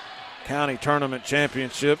county tournament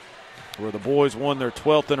championship, where the boys won their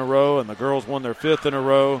 12th in a row and the girls won their 5th in a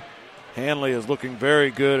row. Handley is looking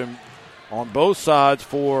very good on both sides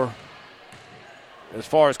as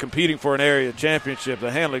far as competing for an area championship.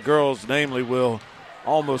 The Handley girls, namely, will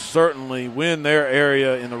almost certainly win their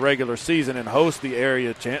area in the regular season and host the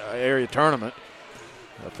area tournament,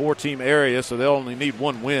 a 4-team area, so they'll only need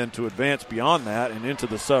one win to advance beyond that and into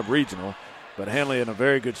the sub-regional. But Handley in a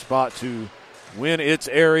very good spot to win its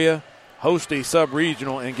area, host a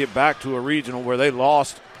sub-regional, and get back to a regional where they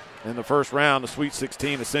lost in the first round, the Sweet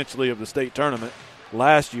 16 essentially of the state tournament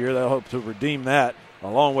last year. They'll hope to redeem that. A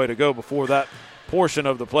long way to go before that portion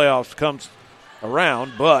of the playoffs comes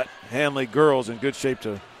around, but Handley girls in good shape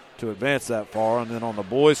to advance that far. And then on the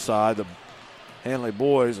boys' side, the Handley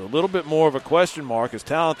boys, a little bit more of a question mark, as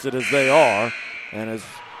talented as they are, and as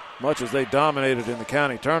much as they dominated in the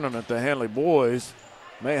county tournament, the Handley boys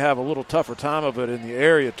may have a little tougher time of it in the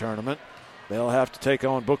area tournament. They'll have to take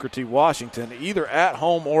on Booker T. Washington either at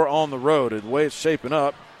home or on the road. The way it's shaping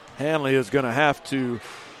up, Handley is going to have to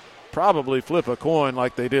probably flip a coin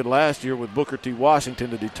like they did last year with Booker T. Washington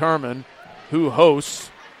to determine who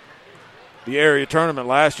hosts the area tournament.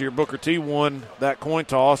 Last year, Booker T. won that coin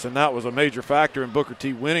toss, and that was a major factor in Booker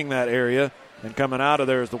T. winning that area and coming out of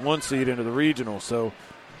there as the 1 seed into the regional,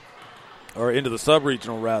 or into the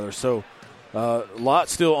sub-regional rather. So a lot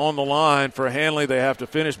still on the line for Handley. They have to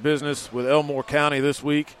finish business with Elmore County this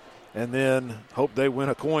week and then hope they win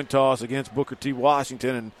a coin toss against Booker T.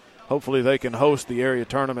 Washington, and hopefully they can host the area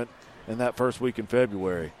tournament in that first week in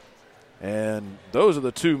February. And those are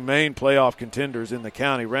the two main playoff contenders in the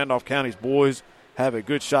county. Randolph County's boys have a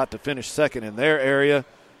good shot to finish second in their area,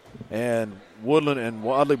 and Woodland and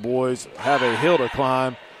Wadley boys have a hill to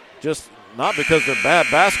climb, just not because they're bad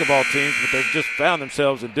basketball teams, but they've just found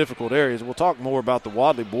themselves in difficult areas. We'll talk more about the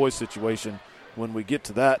Wadley boys situation when we get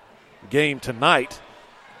to that game tonight.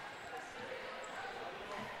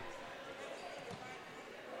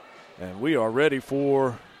 And we are ready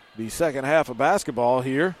for the second half of basketball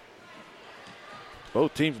here.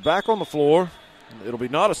 Both teams back on the floor. It'll be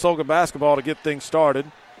Notasulga basketball to get things started.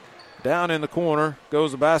 Down in the corner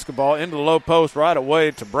goes the basketball into the low post right away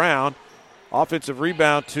to Brown. Offensive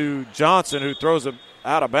rebound to Johnson, who throws it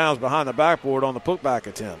out of bounds behind the backboard on the putback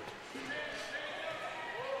attempt.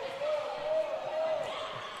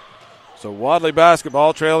 So Wadley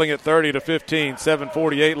basketball trailing at 30-15.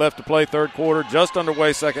 7:48 left to play, third quarter, just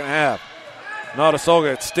underway, second half.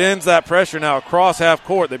 Notasulga extends that pressure now across half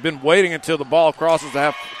court. They've been waiting until the ball crosses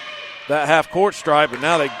that half court stripe, and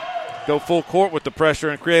now they go full court with the pressure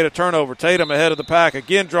and create a turnover. Tatum ahead of the pack.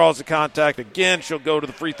 Again draws the contact. Again, she'll go to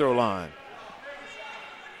the free throw line.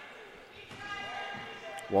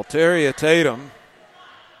 Walteria Tatum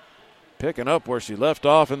picking up where she left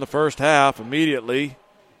off in the first half immediately.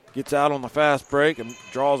 Gets out on the fast break and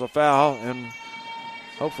draws a foul, and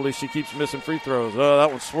hopefully she keeps missing free throws. Oh,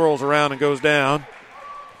 that one swirls around and goes down.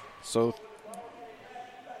 So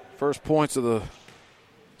first points of the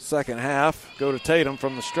second half go to Tatum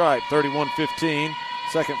from the stripe, 31-15.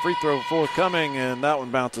 Second free throw forthcoming, and that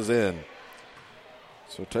one bounces in.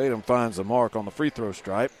 So Tatum finds the mark on the free throw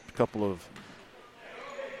stripe. A couple of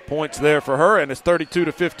points there for her, and it's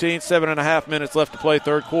 32-15, 7.5 minutes left to play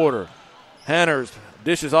third quarter. Hanners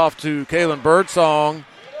dishes off to Kaylin Birdsong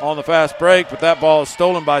on the fast break, but that ball is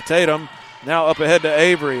stolen by Tatum. Now up ahead to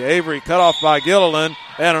Avery. Avery cut off by Gilliland,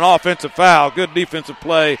 and an offensive foul. Good defensive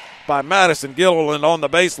play by Madison Gilliland on the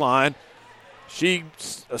baseline. She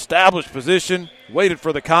established position, waited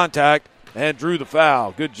for the contact, and drew the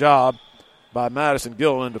foul. Good job by Madison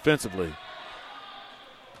Gilliland defensively.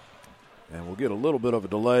 And we'll get a little bit of a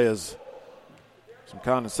delay as some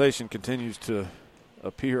condensation continues to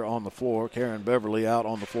appear on the floor. Karen Beverly out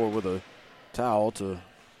on the floor with a towel to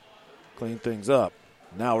clean things up.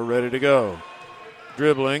 Now we're ready to go.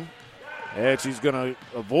 Dribbling, and she's going to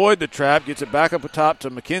avoid the trap. Gets it back up atop to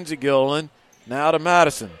Mackenzie Gilliland. Now to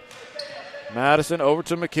Madison. Madison over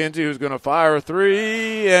to Mackenzie, who's going to fire a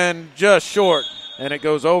three, and just short. And it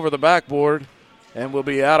goes over the backboard and will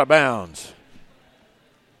be out of bounds.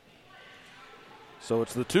 So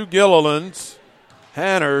it's the two Gillilands,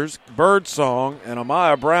 Hanners, Birdsong, and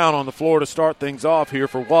Amaya Brown on the floor to start things off here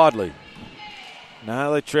for Wadley.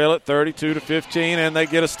 Now they trail it 32-15, and they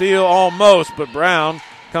get a steal almost, but Brown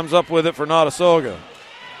comes up with it for Notasulga.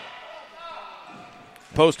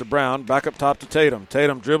 Post to Brown, back up top to Tatum.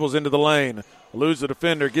 Tatum dribbles into the lane, eludes the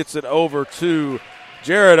defender, gets it over to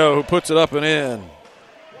Jerido, who puts it up and in.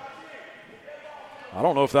 I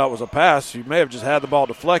don't know if that was a pass. She may have just had the ball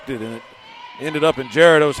deflected, and it ended up in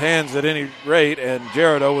Jerido's hands at any rate, and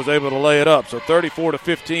Jerido was able to lay it up. So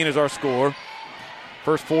 34-15 is our score.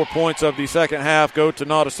 First 4 points of the second half go to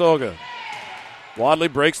Notasulga. Wadley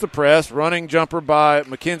breaks the press. Running jumper by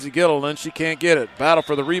Mackenzie Gilliland. She can't get it. Battle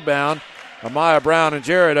for the rebound. Amaya Brown and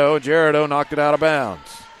Jerido. Jerido knocked it out of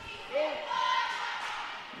bounds.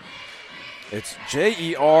 It's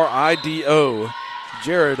Jerido.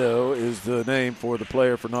 Jerido is the name for the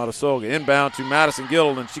player for Notasulga. Inbound to Madison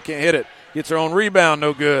Gilliland. She can't hit it. Gets her own rebound,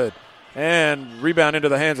 no good. And rebound into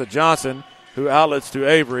the hands of Johnson, who outlets to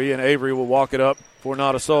Avery, and Avery will walk it up for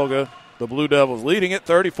Notasulga. The Blue Devils leading it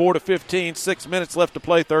 34-15, 6 minutes left to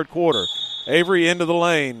play third quarter. Avery into the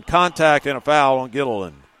lane, contact and a foul on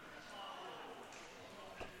Gilliland.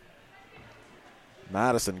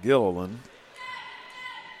 Madison Gilliland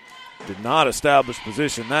did not establish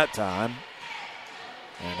position that time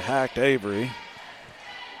and hacked Avery.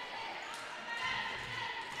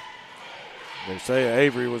 They say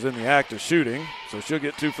Avery was in the act of shooting, so she'll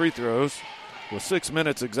get 2 free throws with 6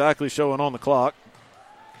 minutes exactly showing on the clock.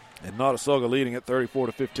 And Notasulga leading at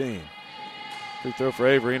 34-15. Free throw for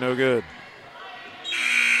Avery, no good.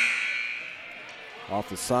 Off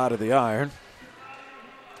the side of the iron.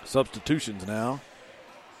 Substitutions now.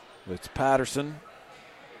 It's Patterson,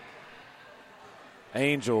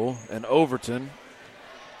 Angel, and Overton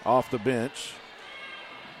off the bench.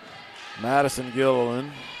 Madison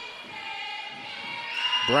Gilliland,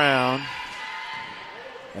 Brown,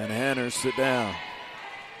 and Hanners sit down.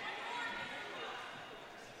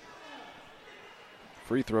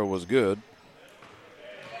 Free throw was good.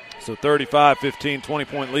 So 35-15,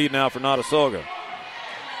 20-point lead now for Notasulga.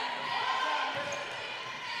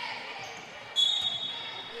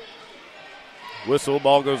 Whistle,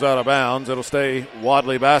 ball goes out of bounds. It'll stay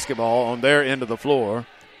Wadley basketball on their end of the floor.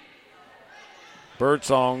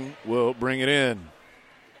 Birdsong will bring it in.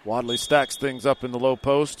 Wadley stacks things up in the low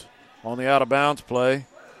post on the out-of-bounds play.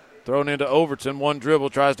 Thrown into Overton. One dribble,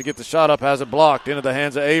 tries to get the shot up, has it blocked into the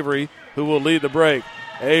hands of Avery, who will lead the break.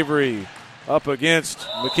 Avery up against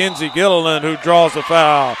Mackenzie Gilliland, who draws the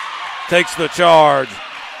foul, takes the charge.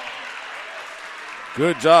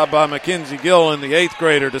 Good job by Mackenzie Gilliland, the 8th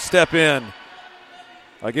grader, to step in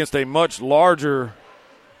against a much larger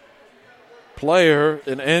player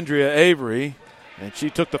than Andrea Avery, and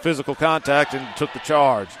she took the physical contact and took the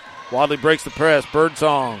charge. Wadley breaks the press.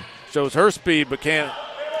 Birdsong shows her speed but can't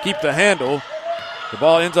keep the handle. The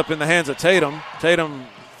ball ends up in the hands of Tatum. Tatum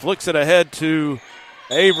flicks it ahead to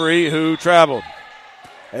Avery, who traveled.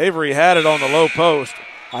 Avery had it on the low post.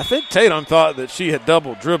 I think Tatum thought that she had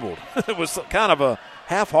double dribbled. It was kind of a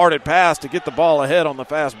half-hearted pass to get the ball ahead on the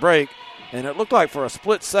fast break, and it looked like for a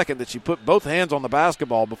split second that she put both hands on the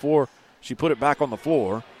basketball before she put it back on the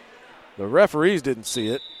floor. The referees didn't see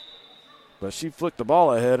it, but she flicked the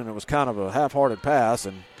ball ahead, and it was kind of a half-hearted pass,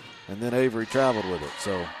 and then Avery traveled with it.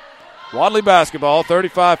 So Wadley basketball,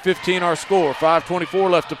 35-15 our score, 5:24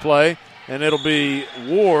 left to play, and it'll be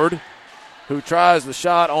Ward who tries the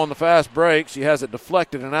shot on the fast break. She has it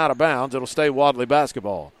deflected and out of bounds. It'll stay Wadley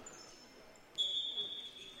basketball.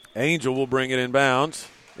 Angel will bring it inbounds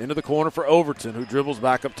into the corner for Overton, who dribbles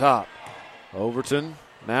back up top. Overton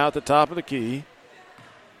now at the top of the key.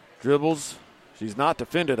 Dribbles. She's not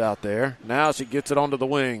defended out there. Now she gets it onto the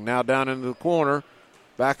wing. Now down into the corner.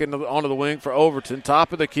 Back onto the wing for Overton.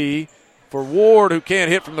 Top of the key for Ward, who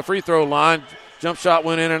can't hit from the free throw line. Jump shot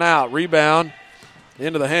went in and out. Rebound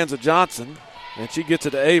into the hands of Johnson. And she gets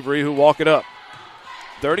it to Avery, who walk it up.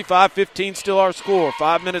 35-15 still our score.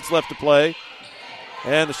 5 minutes left to play.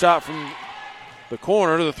 And the shot from the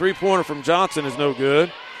corner to the three-pointer from Johnson is no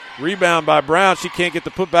good. Rebound by Brown. She can't get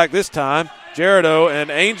the putback this time. Gerardo and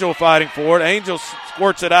Angel fighting for it. Angel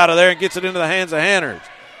squirts it out of there and gets it into the hands of Hanners.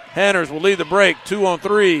 Hanners will lead the break.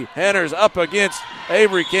 2-on-3. Hanners up against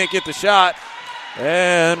Avery. Can't get the shot.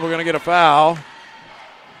 And we're going to get a foul.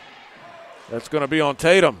 That's going to be on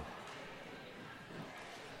Tatum.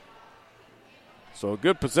 So a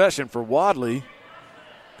good possession for Wadley.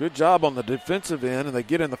 Good job on the defensive end, and they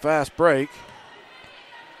get in the fast break.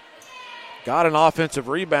 Got an offensive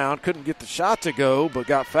rebound, couldn't get the shot to go, but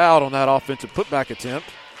got fouled on that offensive putback attempt.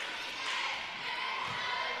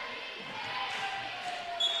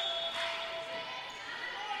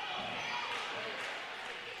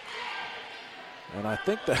 And I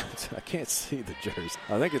think that, I can't see the jersey.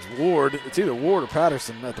 I think it's Ward. It's either Ward or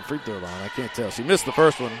Patterson at the free throw line. I can't tell. She missed the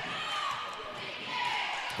first one.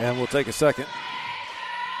 And we'll take a second.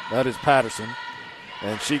 That is Patterson.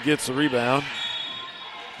 And she gets the rebound.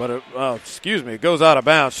 But, it goes out of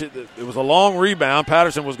bounds. It was a long rebound.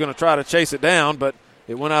 Patterson was going to try to chase it down, but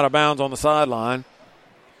it went out of bounds on the sideline.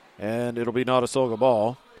 And it'll be Notasulga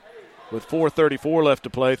ball. With 4:34 left to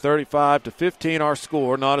play, 35-15 our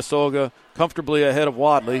score. Notasulga comfortably ahead of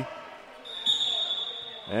Wadley.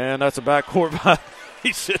 And that's a backcourt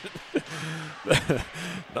violation.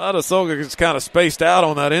 Notasulga is kind of spaced out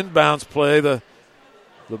on that inbounds play. The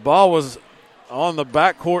ball was on the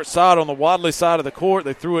backcourt side, on the Wadley side of the court.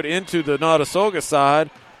 They threw it into the Notasulga side.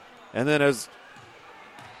 And then as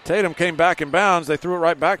Tatum came back in bounds, they threw it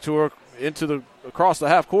right back to her across the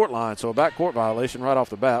half-court line. So a backcourt violation right off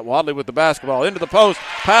the bat. Wadley with the basketball into the post.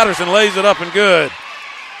 Patterson lays it up and good.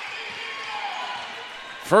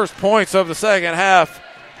 First points of the second half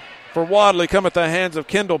for Wadley come at the hands of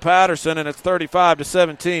Kendall Patterson, and it's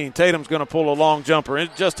 35-17. Tatum's going to pull a long jumper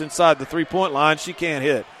just inside the three-point line. She can't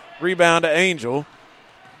hit. Rebound to Angel.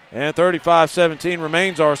 And 35-17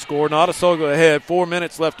 remains our score. Notasulga ahead. 4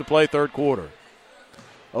 minutes left to play third quarter.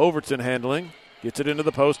 Overton handling. Gets it into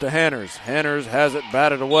the post to Hanners. Hanners has it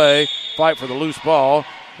batted away. Fight for the loose ball.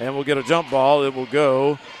 And we'll get a jump ball. It will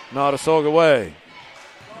go Notasulga way.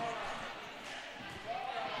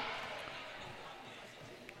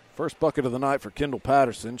 First bucket of the night for Kendall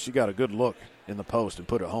Patterson. She got a good look in the post and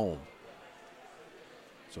put it home.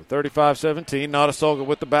 So 35-17. Notasulga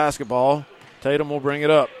with the basketball. Tatum will bring it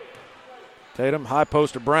up. Tatum, high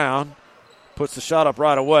post to Brown. Puts the shot up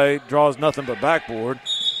right away. Draws nothing but backboard.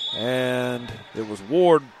 And it was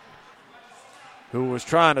Ward who was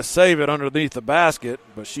trying to save it underneath the basket,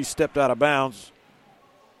 but she stepped out of bounds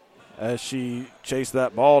as she chased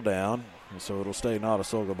that ball down. And so it'll stay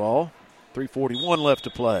Notasulga ball. 3:41 left to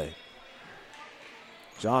play.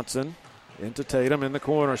 Johnson into Tatum in the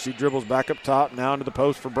corner. She dribbles back up top, now into the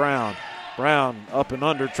post for Brown. Brown up and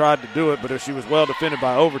under, tried to do it, but she was well defended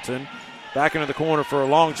by Overton. Back into the corner for a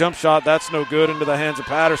long jump shot. That's no good, into the hands of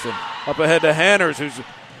Patterson. Up ahead to Hanners, who's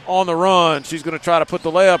on the run. She's going to try to put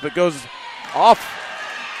the layup. It goes off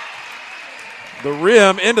the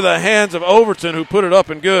rim into the hands of Overton, who put it up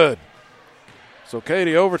and good. So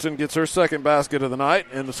Katie Overton gets her second basket of the night,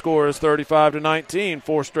 and the score is 35-19.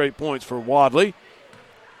 4 straight points for Wadley.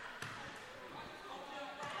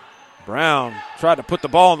 Brown tried to put the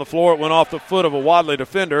ball on the floor. It went off the foot of a Wadley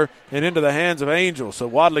defender and into the hands of Angel. So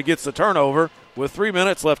Wadley gets the turnover with 3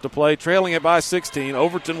 minutes left to play, trailing it by 16.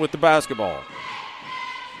 Overton with the basketball.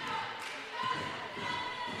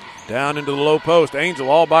 Down into the low post. Angel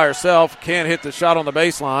all by herself. Can't hit the shot on the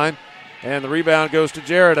baseline. And the rebound goes to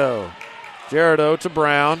Gerardo. Gerardo to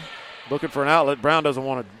Brown. Looking for an outlet. Brown doesn't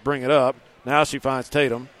want to bring it up. Now she finds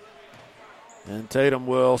Tatum. And Tatum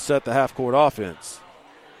will set the half-court offense.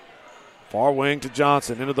 Far wing to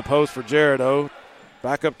Johnson. Into the post for Gerardo.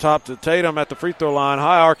 Back up top to Tatum at the free throw line.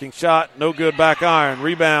 High arcing shot. No good, back iron.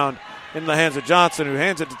 Rebound into the hands of Johnson, who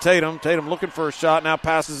hands it to Tatum. Tatum looking for a shot, now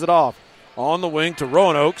passes it off. On the wing to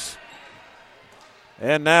Roanoke's.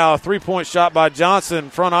 And now a three-point shot by Johnson.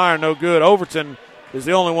 Front iron, no good. Overton is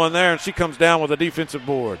the only one there, and she comes down with a defensive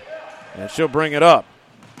board. And she'll bring it up.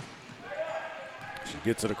 She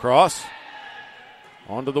gets it across.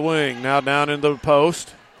 Onto the wing, now down into the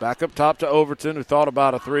post. Back up top to Overton, who thought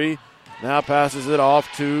about a three. Now passes it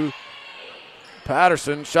off to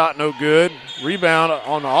Patterson. Shot no good. Rebound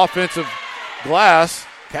on the offensive glass.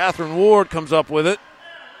 Catherine Ward comes up with it.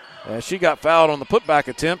 She got fouled on the putback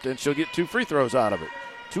attempt, and she'll get 2 free throws out of it.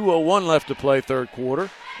 2:01 left to play third quarter.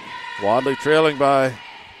 Wadley trailing by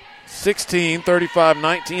 16,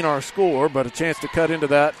 35-19 our score, but a chance to cut into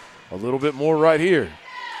that a little bit more right here.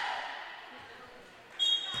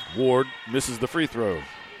 Ward misses the free throw.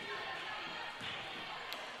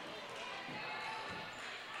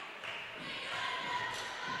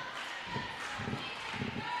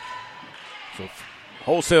 So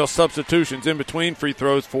wholesale substitutions in between free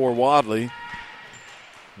throws for Wadley.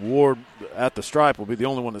 Ward at the stripe will be the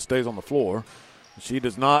only one that stays on the floor. She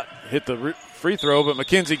does not hit the free throw, but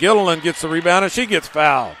Mackenzie Gilliland gets the rebound, and she gets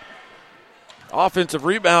fouled. Offensive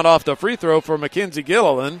rebound off the free throw for Mackenzie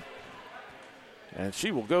Gilliland, and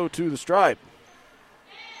she will go to the stripe.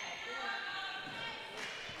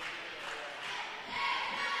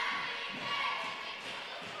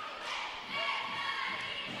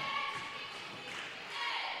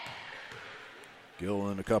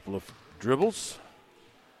 Gilliland a couple of dribbles.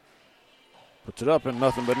 Puts it up and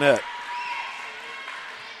nothing but net.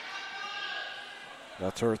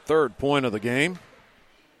 That's her third point of the game.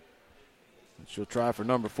 And she'll try for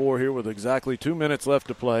number 4 here with exactly 2 minutes left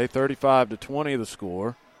to play. 35-20 the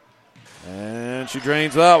score. And she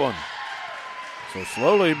drains that one. So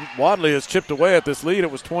slowly, Wadley has chipped away at this lead.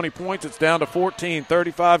 It was 20 points. It's down to 14.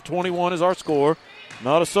 35-21 is our score.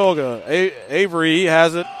 Notasulga. Avery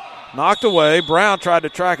has it. Knocked away. Brown tried to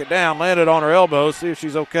track it down. Landed on her elbow. See if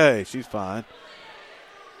she's okay. She's fine.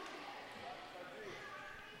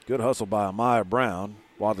 Good hustle by Amaya Brown.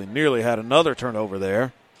 Wadley nearly had another turnover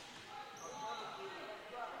there.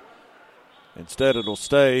 Instead, it'll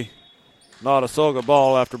stay Notasulga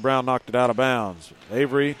ball after Brown knocked it out of bounds.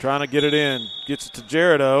 Avery trying to get it in. Gets it to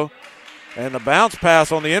Jerido. And the bounce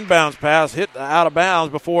pass on the inbounds pass hit out of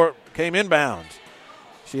bounds before it came inbounds.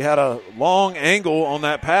 She had a long angle on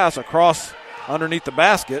that pass across underneath the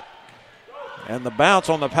basket. And the bounce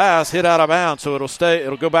on the pass hit out of bounds, so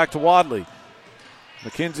it'll go back to Wadley.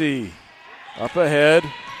 McKenzie up ahead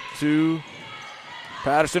to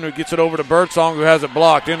Patterson, who gets it over to Birdsong, who has it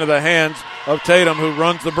blocked into the hands of Tatum, who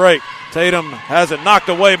runs the break. Tatum has it knocked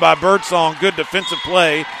away by Birdsong. Good defensive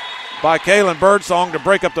play by Kaylin Birdsong to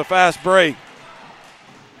break up the fast break.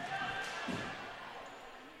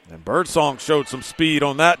 And Birdsong showed some speed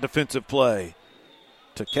on that defensive play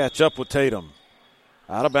to catch up with Tatum.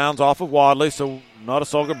 Out of bounds off of Wadley, so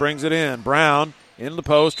Notasulga brings it in. Brown in the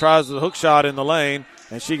post, tries the hook shot in the lane,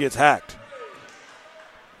 and she gets hacked.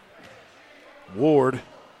 Ward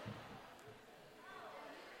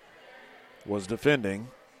was defending,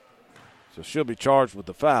 so she'll be charged with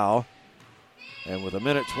the foul. And with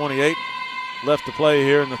 1:28 left to play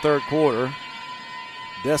here in the third quarter,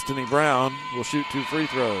 Destiny Brown will shoot 2 free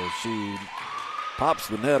throws. She pops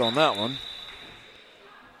the net on that one.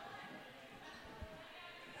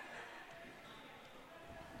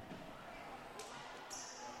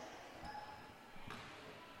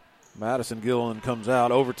 Madison Gilliland comes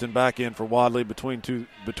out. Overton back in for Wadley between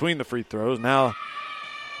the free throws. Now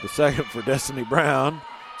the second for Destiny Brown.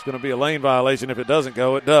 It's going to be a lane violation. If it doesn't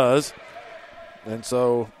go, it does. And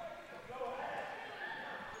so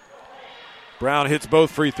Brown hits both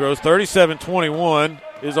free throws. 37-21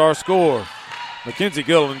 is our score. Mackenzie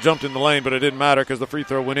Gilliland jumped in the lane, but it didn't matter because the free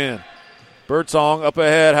throw went in. Birdsong up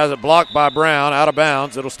ahead, has it blocked by Brown, out of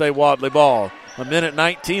bounds. It'll stay Wadley ball.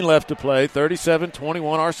 1:19 left to play.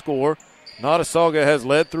 37-21 our score. Notasulga has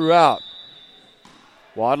led throughout.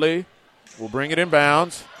 Wadley will bring it in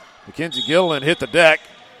bounds. Mackenzie Gilliland hit the deck.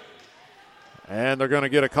 And they're going to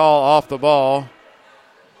get a call off the ball.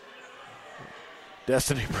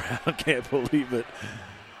 Destiny Brown can't believe it.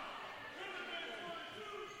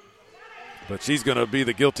 But she's going to be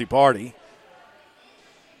the guilty party,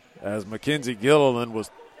 as Mackenzie Gilliland was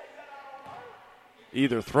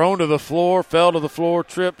either thrown to the floor, fell to the floor,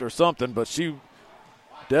 tripped, or something. But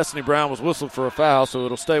Destiny Brown was whistled for a foul, so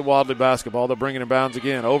it'll stay Wadley basketball. They're bringing it in bounds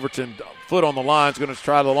again. Overton, foot on the line, is going to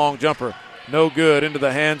try the long jumper. No good, into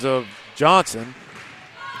the hands of Johnson.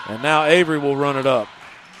 And now Avery will run it up.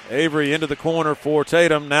 Avery into the corner for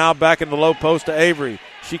Tatum. Now back in the low post to Avery.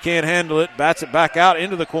 She can't handle it. Bats it back out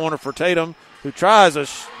into the corner for Tatum. who tries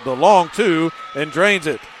the long two and drains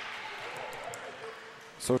it.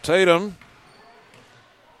 So Tatum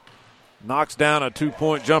knocks down a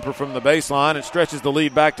 2-point jumper from the baseline and stretches the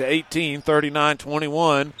lead back to 18,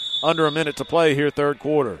 39-21. Under a minute to play here, third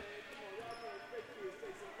quarter.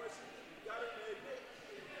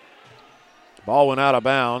 Ball went out of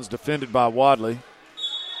bounds, defended by Wadley.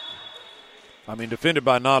 Defended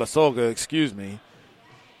by Notasulga, excuse me.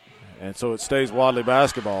 And so it stays Wadley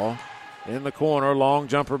basketball. In the corner, long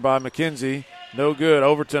jumper by McKenzie. No good.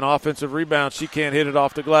 Overton offensive rebound. She can't hit it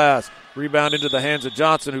off the glass. Rebound into the hands of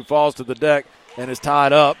Johnson, who falls to the deck and is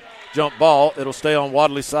tied up. Jump ball. It'll stay on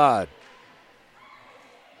Wadley's side.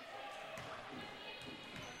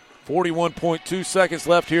 41.2 seconds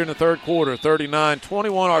left here in the third quarter.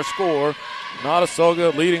 39-21 our score.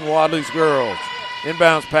 Notasulga leading Wadley's girls.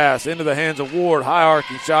 Inbounds pass into the hands of Ward. High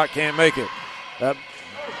arcing shot, can't make it. That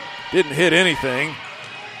didn't hit anything.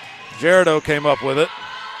 Gerardo came up with it.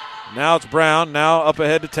 Now it's Brown. Now up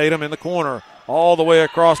ahead to Tatum in the corner. All the way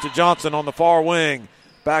across to Johnson on the far wing.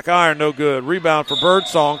 Back iron, no good. Rebound for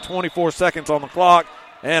Birdsong. 24 seconds on the clock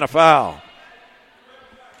and a foul.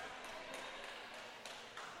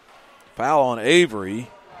 Foul on Avery.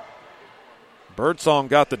 Birdsong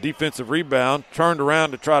got the defensive rebound, turned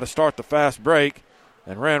around to try to start the fast break,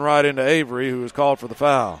 and ran right into Avery, who was called for the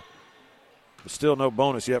foul. But still no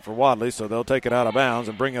bonus yet for Wadley, so they'll take it out of bounds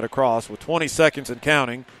and bring it across with 20 seconds and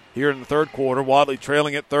counting here in the third quarter. Wadley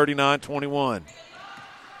trailing at 39-21.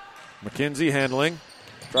 McKenzie handling,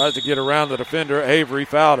 tries to get around the defender. Avery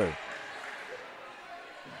fouled her.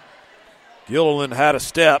 Gilliland had a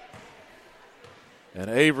step, and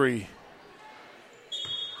Avery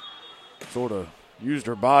sort of used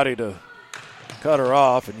her body to cut her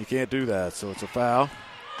off, and you can't do that, so it's a foul.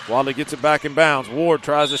 Wadley gets it back in bounds. Ward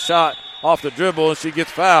tries a shot off the dribble, and she gets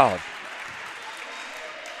fouled.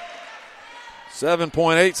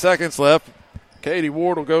 7.8 seconds left. Katie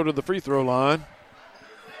Ward will go to the free throw line.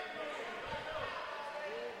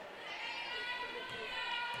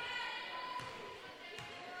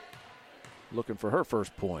 Looking for her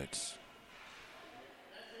first points.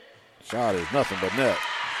 Shot is nothing but net.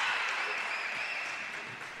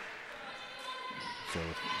 So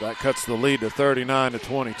that cuts the lead to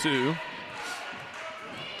 39-22.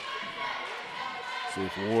 See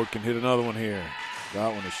if Ward can hit another one here.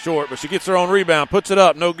 That one is short, but she gets her own rebound, puts it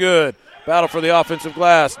up, no good. Battle for the offensive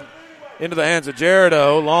glass. Into the hands of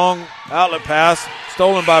Gerardo. Long outlet pass,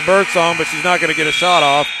 stolen by Birdsong, but she's not going to get a shot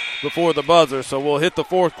off before the buzzer. So we'll hit the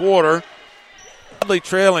fourth quarter. Wadley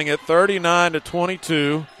trailing at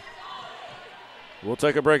 39-22. We'll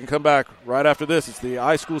take a break and come back right after this. It's the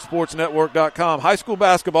highschoolsportsnetwork.com high school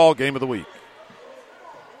basketball game of the week.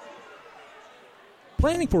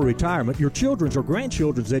 Planning for retirement, your children's or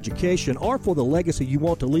grandchildren's education, or for the legacy you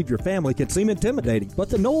want to leave your family can seem intimidating, but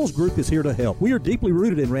the Knowles Group is here to help. We are deeply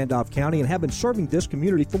rooted in Randolph County and have been serving this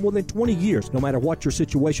community for more than 20 years. No matter what your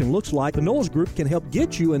situation looks like, the Knowles Group can help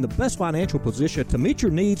get you in the best financial position to meet your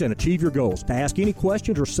needs and achieve your goals. To ask any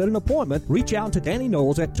questions or set an appointment, reach out to Danny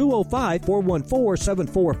Knowles at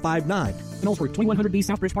 205-414-7459. Knowles Group, 2100B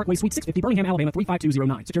Southbridge Parkway, Suite 650, Birmingham, Alabama,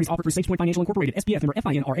 35209. Securities offered through SafePoint Financial Incorporated, SPF member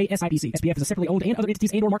FINRA SIPC. SPF is a separately owned and other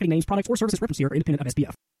entities and or marketing names, products, or services referenced here are independent of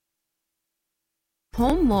SPF.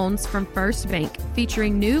 Home loans from First Bank,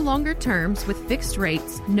 featuring new longer terms with fixed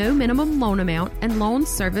rates, no minimum loan amount, and loans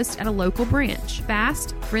serviced at a local branch.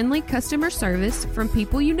 Fast, friendly customer service from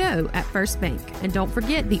people you know at First Bank. And don't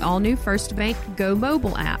forget the all-new First Bank Go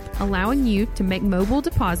Mobile app, allowing you to make mobile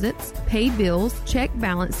deposits, pay bills, check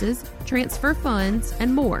balances, transfer funds,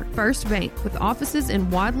 and more. First Bank, with offices in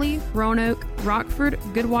Wadley, Roanoke, Rockford,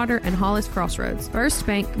 Goodwater, and Hollis Crossroads. First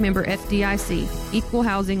Bank, member FDIC, equal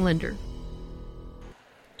housing lender.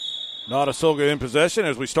 Notasulga in possession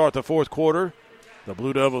as we start the fourth quarter. The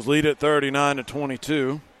Blue Devils lead at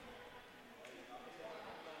 39-22.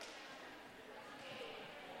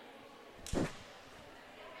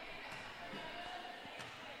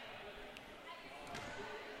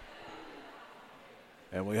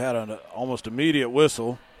 And we had an almost immediate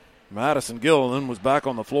whistle. Madison Gilliland was back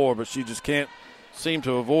on the floor, but she just can't seem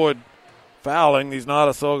to avoid fouling these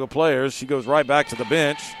Notasulga players. She goes right back to the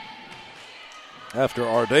bench after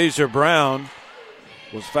Ardesia Brown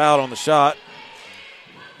was fouled on the shot.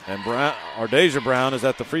 And Ardesia Brown is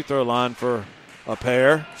at the free throw line for a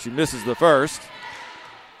pair. She misses the first.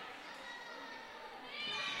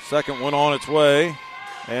 Second one on its way,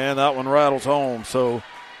 and that one rattles home. So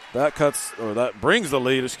that brings the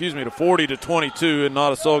lead, to 40-22 in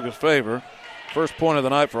Notasulga's favor. First point of the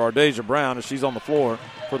night for Ardesia Brown as she's on the floor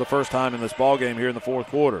for the first time in this ball game here in the fourth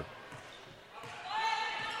quarter.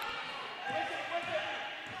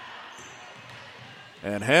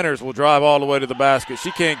 And Henners will drive all the way to the basket.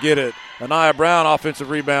 She can't get it. Anaya Brown, offensive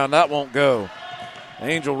rebound. That won't go.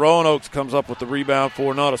 Angel Roanoke comes up with the rebound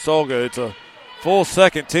for Notasulga. It's a full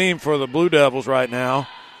second team for the Blue Devils right now.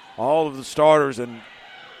 All of the starters and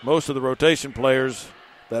most of the rotation players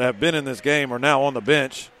that have been in this game are now on the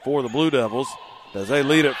bench for the Blue Devils as they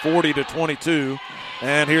lead at 40-22.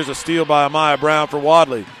 And here's a steal by Amaya Brown for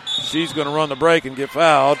Wadley. She's going to run the break and get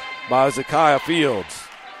fouled by Zakiah Fields.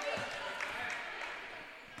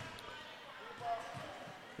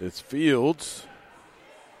 It's Fields.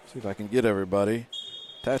 See if I can get everybody.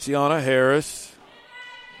 Tatiana Harris,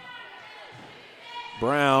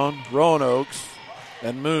 Brown, Roanoke,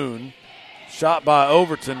 and Moon. Shot by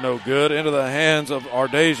Overton, no good. Into the hands of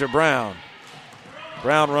Ardesia Brown.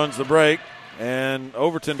 Brown runs the break, and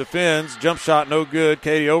Overton defends. Jump shot, no good.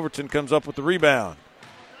 Katie Overton comes up with the rebound.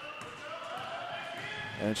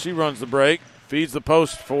 And she runs the break, feeds the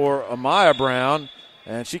post for Amaya Brown,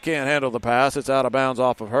 and she can't handle the pass. It's out of bounds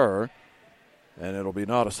off of her. And it'll be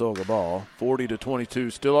Notasulga ball.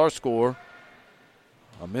 40-22, still our score.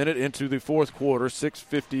 A minute into the fourth quarter,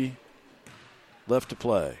 6:50 left to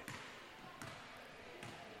play.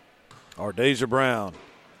 Ardesia Brown,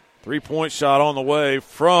 three-point shot on the way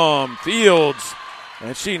from Fields,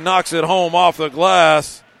 and she knocks it home off the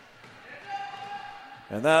glass.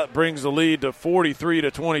 And that brings the lead to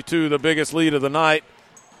 43-22, the biggest lead of the night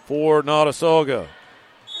for Notasulga.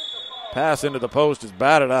 Pass into the post is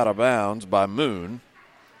batted out of bounds by Moon.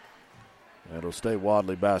 It'll stay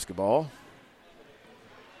Wadley basketball.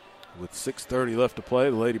 With 6:30 left to play,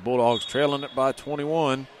 the Lady Bulldogs trailing it by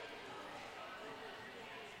 21.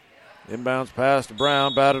 Inbounds pass to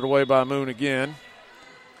Brown, batted away by Moon again.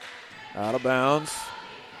 Out of bounds,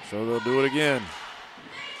 so they'll do it again.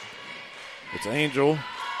 It's Angel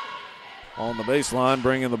on the baseline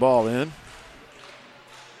bringing the ball in.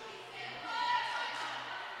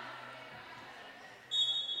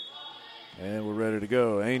 And we're ready to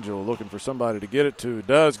go. Angel looking for somebody to get it to.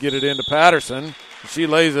 Does get it into Patterson. She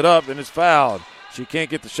lays it up and is fouled. She can't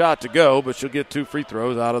get the shot to go, but she'll get 2 free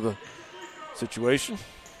throws out of the situation.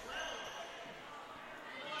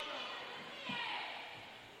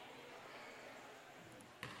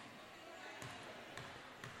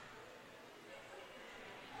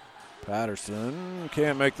 Patterson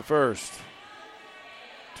can't make the first.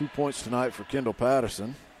 2 points tonight for Kendall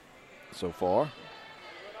Patterson so far.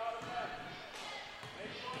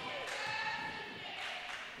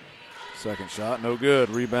 Second shot, no good.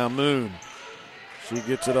 Rebound Moon. She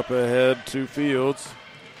gets it up ahead to Fields.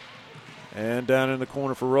 And down in the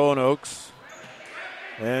corner for Roanoke.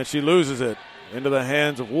 And she loses it into the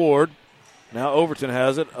hands of Ward. Now Overton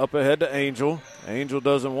has it up ahead to Angel. Angel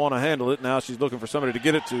doesn't want to handle it. Now she's looking for somebody to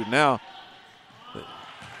get it to. Now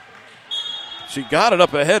she got it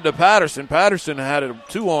up ahead to Patterson. Patterson had it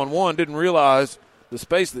 2-on-1, didn't realize the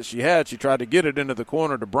space that she had. She tried to get it into the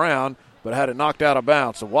corner to Brown, but had it knocked out of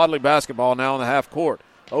bounds. So Wadley basketball now in the half court.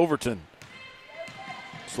 Overton.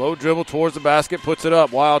 Slow dribble towards the basket, puts it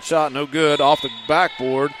up. Wild shot, no good. Off the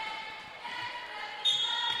backboard.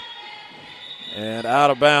 And out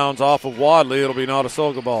of bounds off of Wadley. It'll be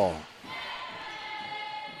Notasulga ball.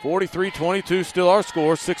 43-22 still our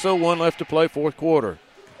score. 6:01 left to play, fourth quarter.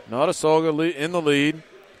 Notasulga in the lead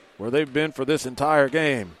where they've been for this entire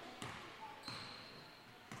game.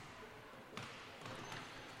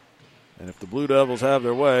 And if the Blue Devils have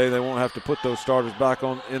their way, they won't have to put those starters back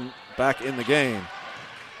in the game.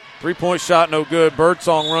 3-point shot, no good.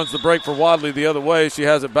 Birdsong runs the break for Wadley the other way. She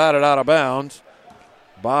has it batted out of bounds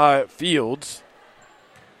by Fields.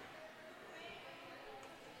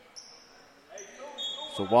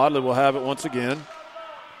 So Wadley will have it once again.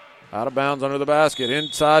 Out of bounds under the basket.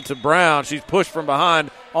 Inside to Brown. She's pushed from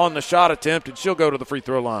behind on the shot attempt, and she'll go to the free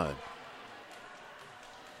throw line.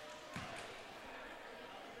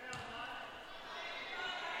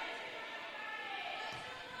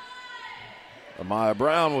 Amaya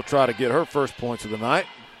Brown will try to get her first points of the night.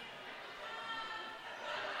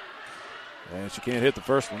 And she can't hit the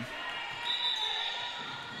first one.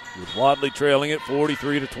 With Wadley trailing it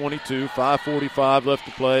 43-22, 5:45 left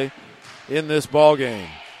to play in this ball game.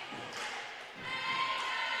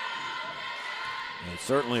 It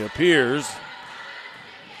certainly appears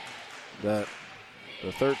that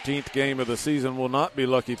the 13th game of the season will not be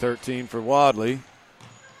lucky 13 for Wadley,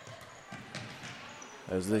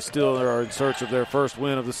 as they still are in search of their first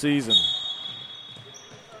win of the season.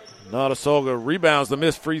 Notasulga rebounds the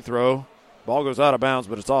missed free throw. Ball goes out of bounds,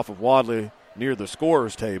 but it's off of Wadley near the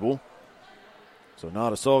scorer's table. So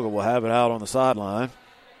Notasulga will have it out on the sideline.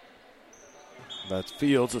 That's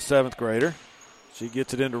Fields, a 7th grader. She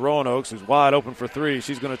gets it into Roanoke, who's wide open for three.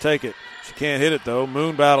 She's going to take it. She can't hit it, though.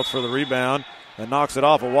 Moon battles for the rebound and knocks it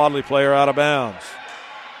off a Wadley player out of bounds.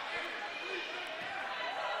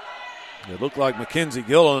 It looked like Mackenzie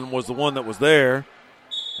Gilliland was the one that was there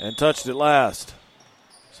and touched it last.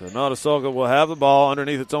 So Notasulga will have the ball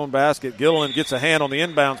underneath its own basket. Gilliland gets a hand on the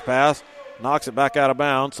inbounds pass, knocks it back out of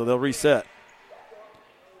bounds, so they'll reset.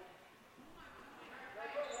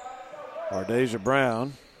 Ardesia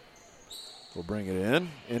Brown will bring it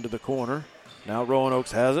into the corner. Now Roanoke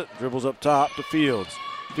has it, dribbles up top to Fields.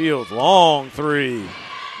 Fields, long three.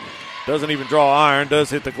 Doesn't even draw iron, does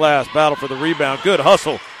hit the glass. Battle for the rebound. Good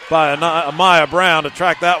hustle by Amaya Brown to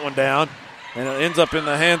track that one down. And it ends up in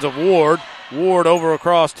the hands of Ward. Ward over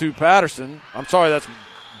across to Patterson. I'm sorry, that's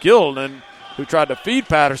Gilliland, who tried to feed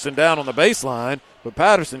Patterson down on the baseline, but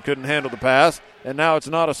Patterson couldn't handle the pass. And now it's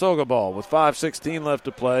Notasulga ball with 5:16 left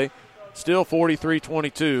to play. Still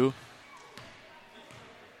 43-22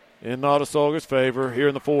 in Notasulga's favor here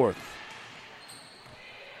in the fourth.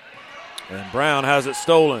 And Brown has it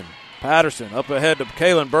stolen. Patterson up ahead to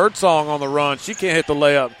Kaylin Birdsong on the run. She can't hit the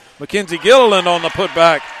layup. Mackenzie Gilliland on the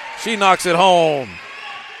putback. She knocks it home.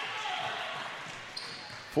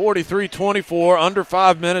 43-24, under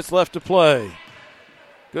 5 minutes left to play.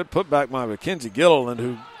 Good putback by Mackenzie Gilliland,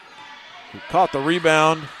 who caught the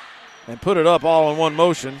rebound and put it up all in one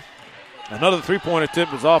motion. Another three-point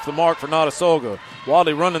attempt is off the mark for Notasulga.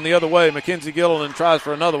 Wadley running the other way. Mackenzie Gilliland tries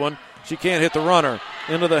for another one. She can't hit the runner.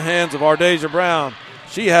 Into the hands of Ardesia Brown.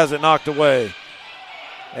 She has it knocked away.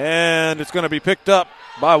 And it's going to be picked up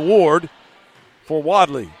by Ward for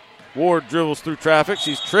Wadley. Ward dribbles through traffic.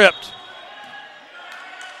 She's tripped.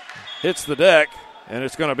 Hits the deck, and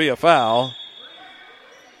it's going to be a foul.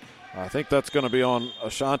 I think that's going to be on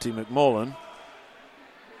Ashanti McMullen.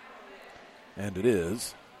 And it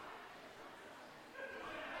is.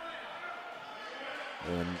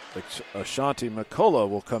 And Ashanti McCullough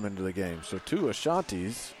will come into the game. So two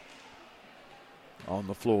Ashantis on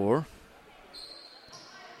the floor.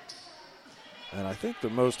 And I think the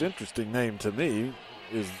most interesting name to me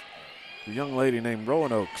is the young lady named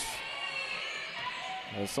Roanoke.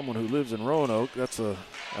 As someone who lives in Roanoke, that's a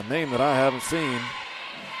name that I haven't seen.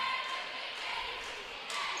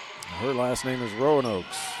 Her last name is Roanoke.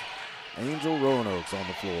 Angel Roanoke on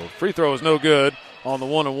the floor. Free throw is no good on the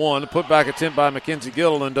 1-and-1. The putback attempt by Mackenzie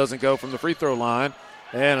Gilliland doesn't go from the free throw line.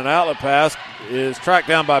 And an outlet pass is tracked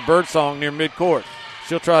down by Birdsong near midcourt.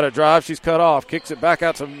 She'll try to drive. She's cut off. Kicks it back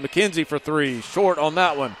out to Mackenzie for three. Short on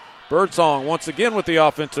that one. Birdsong once again with the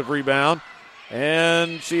offensive rebound.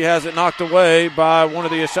 And she has it knocked away by one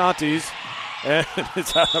of the Ashantis. And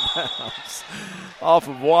it's out of bounds off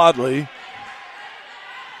of Wadley.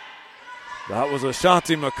 That was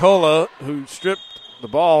Ashanti McCullough who stripped the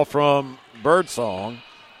ball from Birdsong.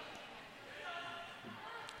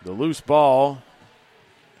 The loose ball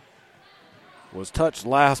was touched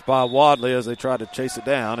last by Wadley as they tried to chase it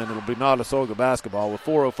down, and it'll be Notasulga basketball with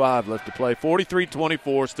 4:05 left to play.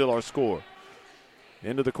 43-24 still our score.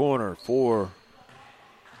 Into the corner for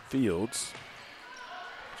Fields.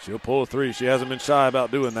 She'll pull a three. She hasn't been shy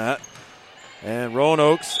about doing that. And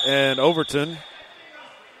Roanoke and Overton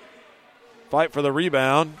fight for the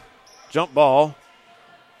rebound. Jump ball.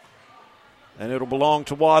 And it'll belong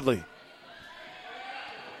to Wadley.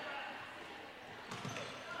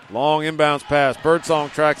 Long inbounds pass. Birdsong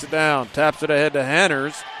tracks it down. Taps it ahead to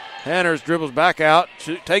Hanners. Hanners dribbles back out.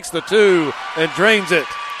 She takes the two and drains it.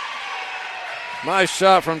 Nice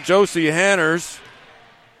shot from Josie Hanners.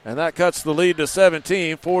 And that cuts the lead to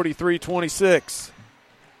 17, 43-26.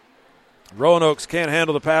 Roanoke can't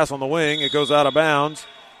handle the pass on the wing. It goes out of bounds.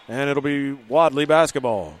 And it'll be Wadley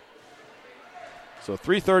basketball. So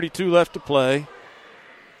 3:32 left to play.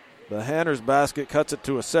 The Hanners basket cuts it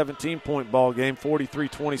to a 17-point ball game.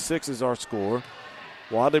 43-26 is our score.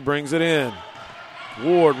 Wadley brings it in.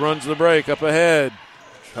 Ward runs the break up ahead.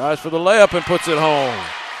 Tries for the layup and puts it home.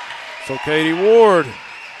 So Katie Ward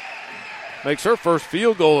makes her first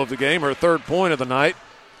field goal of the game, her third point of the night.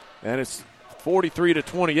 And it's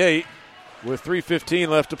 43-28 with 3:15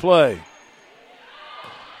 left to play.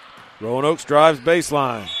 Roanoke drives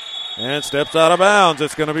baseline and steps out of bounds.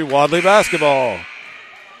 It's going to be Wadley basketball.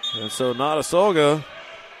 And so Notasulga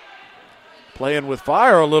playing with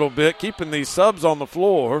fire a little bit, keeping these subs on the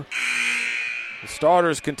floor. The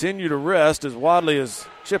starters continue to rest as Wadley is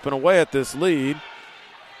chipping away at this lead.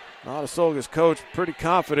 Notasulga's coach pretty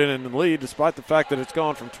confident in the lead despite the fact that it's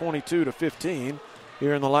gone from 22 to 15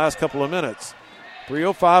 here in the last couple of minutes.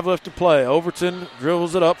 3:05 left to play. Overton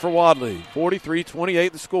dribbles it up for Wadley.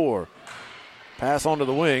 43-28 the score. Pass onto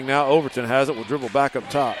the wing. Now Overton has it. Will dribble back up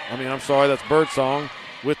top. That's Birdsong.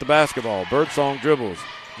 with the basketball. Birdsong dribbles.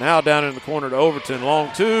 Now down in the corner to Overton.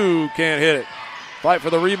 Long two, can't hit it. Fight for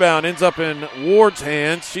the rebound, ends up in Ward's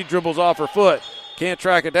hands. She dribbles off her foot. Can't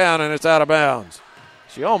track it down, and it's out of bounds.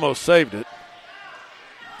 She almost saved it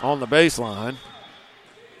on the baseline,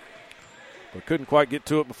 but couldn't quite get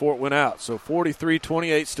to it before it went out. So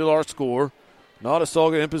 43-28 still our score.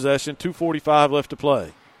 Notasulga in possession, 2:45 left to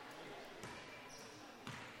play.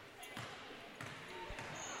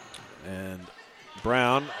 And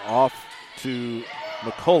Brown off to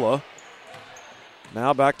McCullough.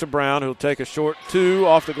 Now back to Brown, who'll take a short two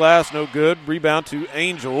off the glass, no good. Rebound to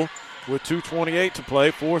Angel with 2:28 to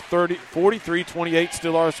play. 43-28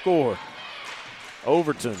 still our score.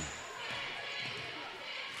 Overton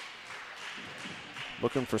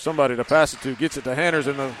looking for somebody to pass it to. Gets it to Hanners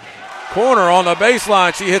in the corner on the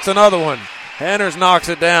baseline. She hits another one. Hanners knocks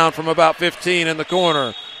it down from about 15 in the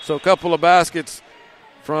corner. So a couple of baskets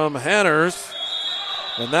from Hanners,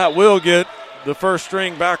 and that will get the first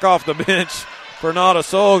string back off the bench for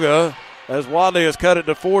Notasulga as Wadley has cut it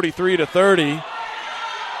to 43-30.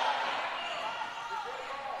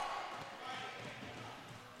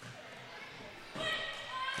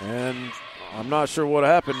 And I'm not sure what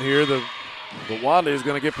happened here. The Wadley is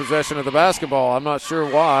going to get possession of the basketball. I'm not sure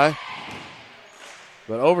why.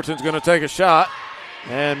 But Overton's going to take a shot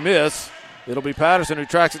and miss. It'll be Patterson who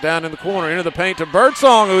tracks it down in the corner, into the paint to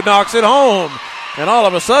Birdsong, who knocks it home. And all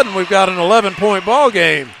of a sudden, we've got an 11-point ball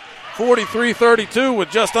game. 43-32 with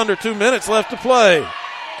just under 2 minutes left to play.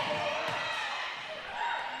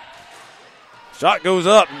 Shot goes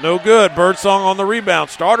up, no good. Birdsong on the rebound.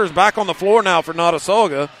 Starters back on the floor now for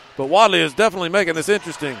Notasulga, but Wadley is definitely making this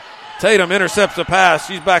interesting. Tatum intercepts the pass.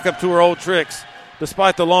 She's back up to her old tricks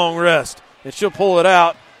despite the long rest. And she'll pull it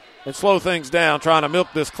out and slow things down, trying to milk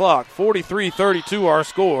this clock. 43-32 our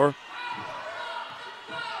score.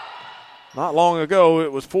 Not long ago,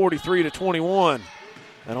 it was 43-21.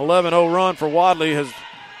 An 11-0 run for Wadley has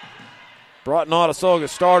brought Notasulga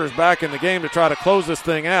starters back in the game to try to close this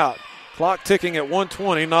thing out. Clock ticking at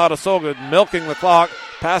 1:20. Notasulga milking the clock,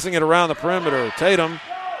 passing it around the perimeter. Tatum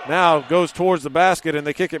now goes towards the basket, and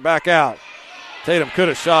they kick it back out. Tatum could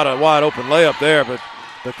have shot a wide-open layup there, but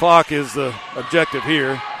the clock is the objective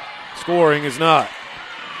here. Scoring is not.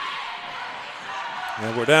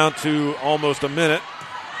 And we're down to almost a minute.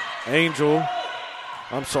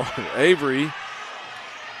 Avery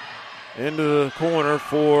into the corner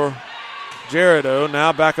for Jerido.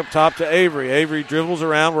 Now back up top to Avery. Avery dribbles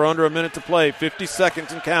around. We're under a minute to play. 50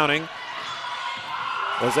 seconds and counting.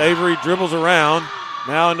 As Avery dribbles around.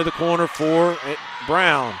 Now into the corner for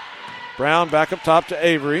Brown. Brown back up top to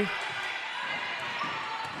Avery.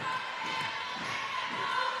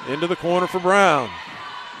 Into the corner for Brown.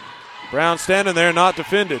 Brown standing there, not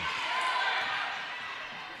defended.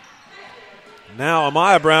 Now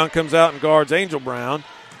Amaya Brown comes out and guards Angel Brown.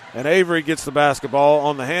 And Avery gets the basketball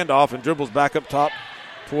on the handoff and dribbles back up top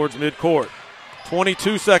towards midcourt.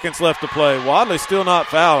 22 seconds left to play. Wadley still not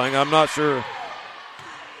fouling. I'm not sure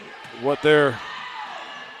what their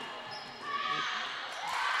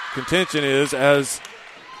contention is as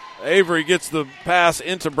Avery gets the pass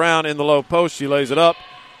into Brown in the low post. She lays it up.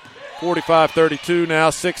 45-32 now,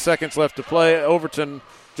 6 seconds left to play. Overton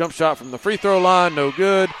jump shot from the free throw line, no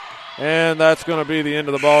good. And that's going to be the end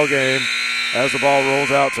of the ball game as the ball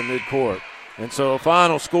rolls out to midcourt. And so a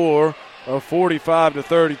final score of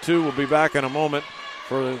 45-32. We'll be back in a moment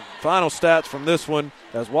for the final stats from this one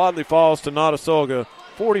as Wadley falls to Notasulga.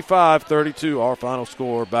 45-32, our final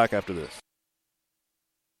score. Back after this.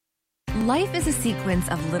 Life is a sequence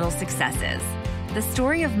of little successes. The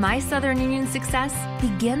story of my Southern Union success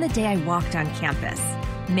began the day I walked on campus,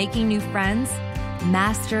 making new friends,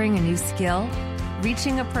 mastering a new skill,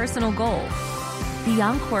 reaching a personal goal. The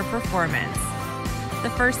encore performance, the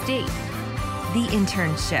first date, the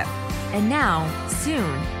internship, and now,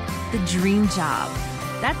 soon, the dream job.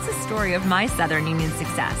 That's the story of my Southern Union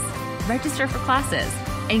success. Register for classes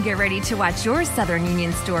and get ready to watch your Southern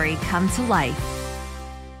Union story come to life.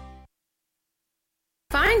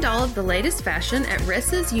 Find all of the latest fashion at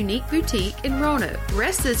Ressa's Unique Boutique in Roanoke.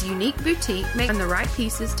 Ressa's Unique Boutique makes the right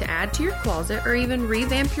pieces to add to your closet or even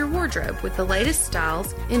revamp your wardrobe with the latest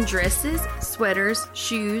styles in dresses, sweaters,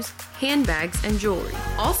 shoes, handbags, and jewelry.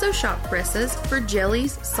 Also shop Ressa's for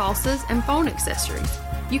jellies, salsas, and phone accessories.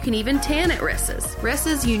 You can even tan at Ressa's.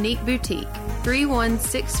 Ressa's Unique Boutique,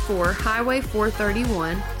 3164 Highway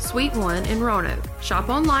 431, Suite 1 in Roanoke. Shop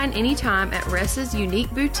online anytime at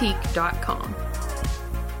ressasuniqueboutique.com.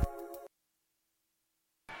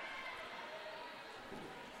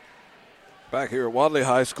 Back here at Wadley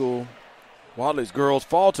High School, Wadley's girls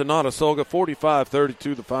fall to Notasulga,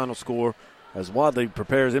 45-32 the final score. as Wadley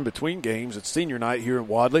prepares in between games. It's senior night here in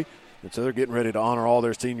Wadley, and so they're getting ready to honor all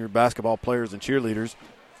their senior basketball players and cheerleaders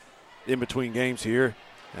in between games here.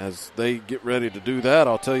 As they get ready to do that,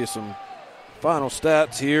 I'll tell you some final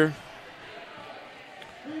stats here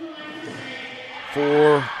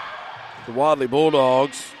for the Wadley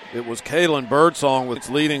Bulldogs. It was Kaylin Birdsong that's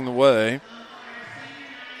leading the way.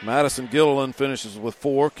 Madison Gilliland finishes with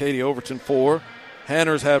 4. Katie Overton 4.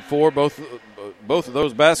 Hanners had 4. Both of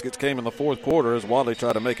those baskets came in the fourth quarter as Wadley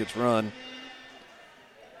tried to make its run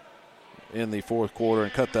in the fourth quarter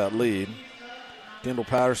and cut that lead. Kendall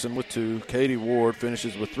Patterson with 2. Katie Ward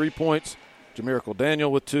finishes with 3 points. Jamiracle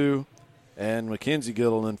Daniel with 2. And Mackenzie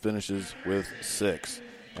Gilliland finishes with 6.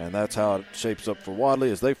 And that's how it shapes up for Wadley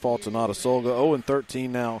as they fall to Notasulga. 0-13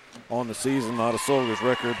 now on the season. Notasulga's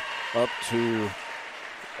record up to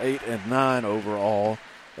 8-9 overall.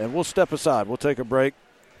 And we'll step aside. We'll take a break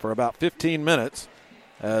for about 15 minutes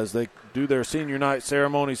as they do their senior night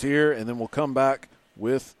ceremonies here, and then we'll come back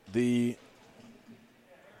with the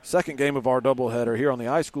second game of our doubleheader here on the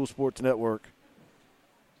iSchool Sports Network.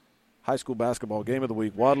 High school basketball game of the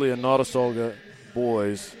week, Wadley and Notasulga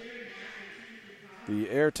boys. The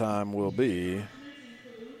airtime will be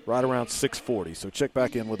right around 6:40, so check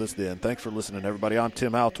back in with us then. Thanks for listening, everybody. I'm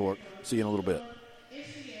Tim Altork. See you in a little bit.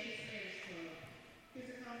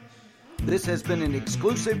 This has been an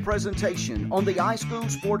exclusive presentation on the iSchool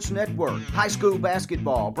Sports Network. High school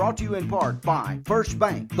basketball brought to you in part by First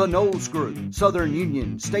Bank, the Knowles Group, Southern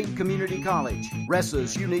Union State Community College,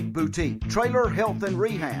 Ressa's Unique Boutique, Trailer Health and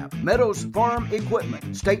Rehab, Meadows Farm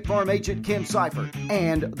Equipment, State Farm Agent Ken Seifert,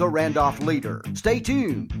 and the Randolph Leader. Stay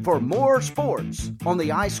tuned for more sports on the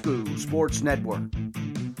iSchool Sports Network.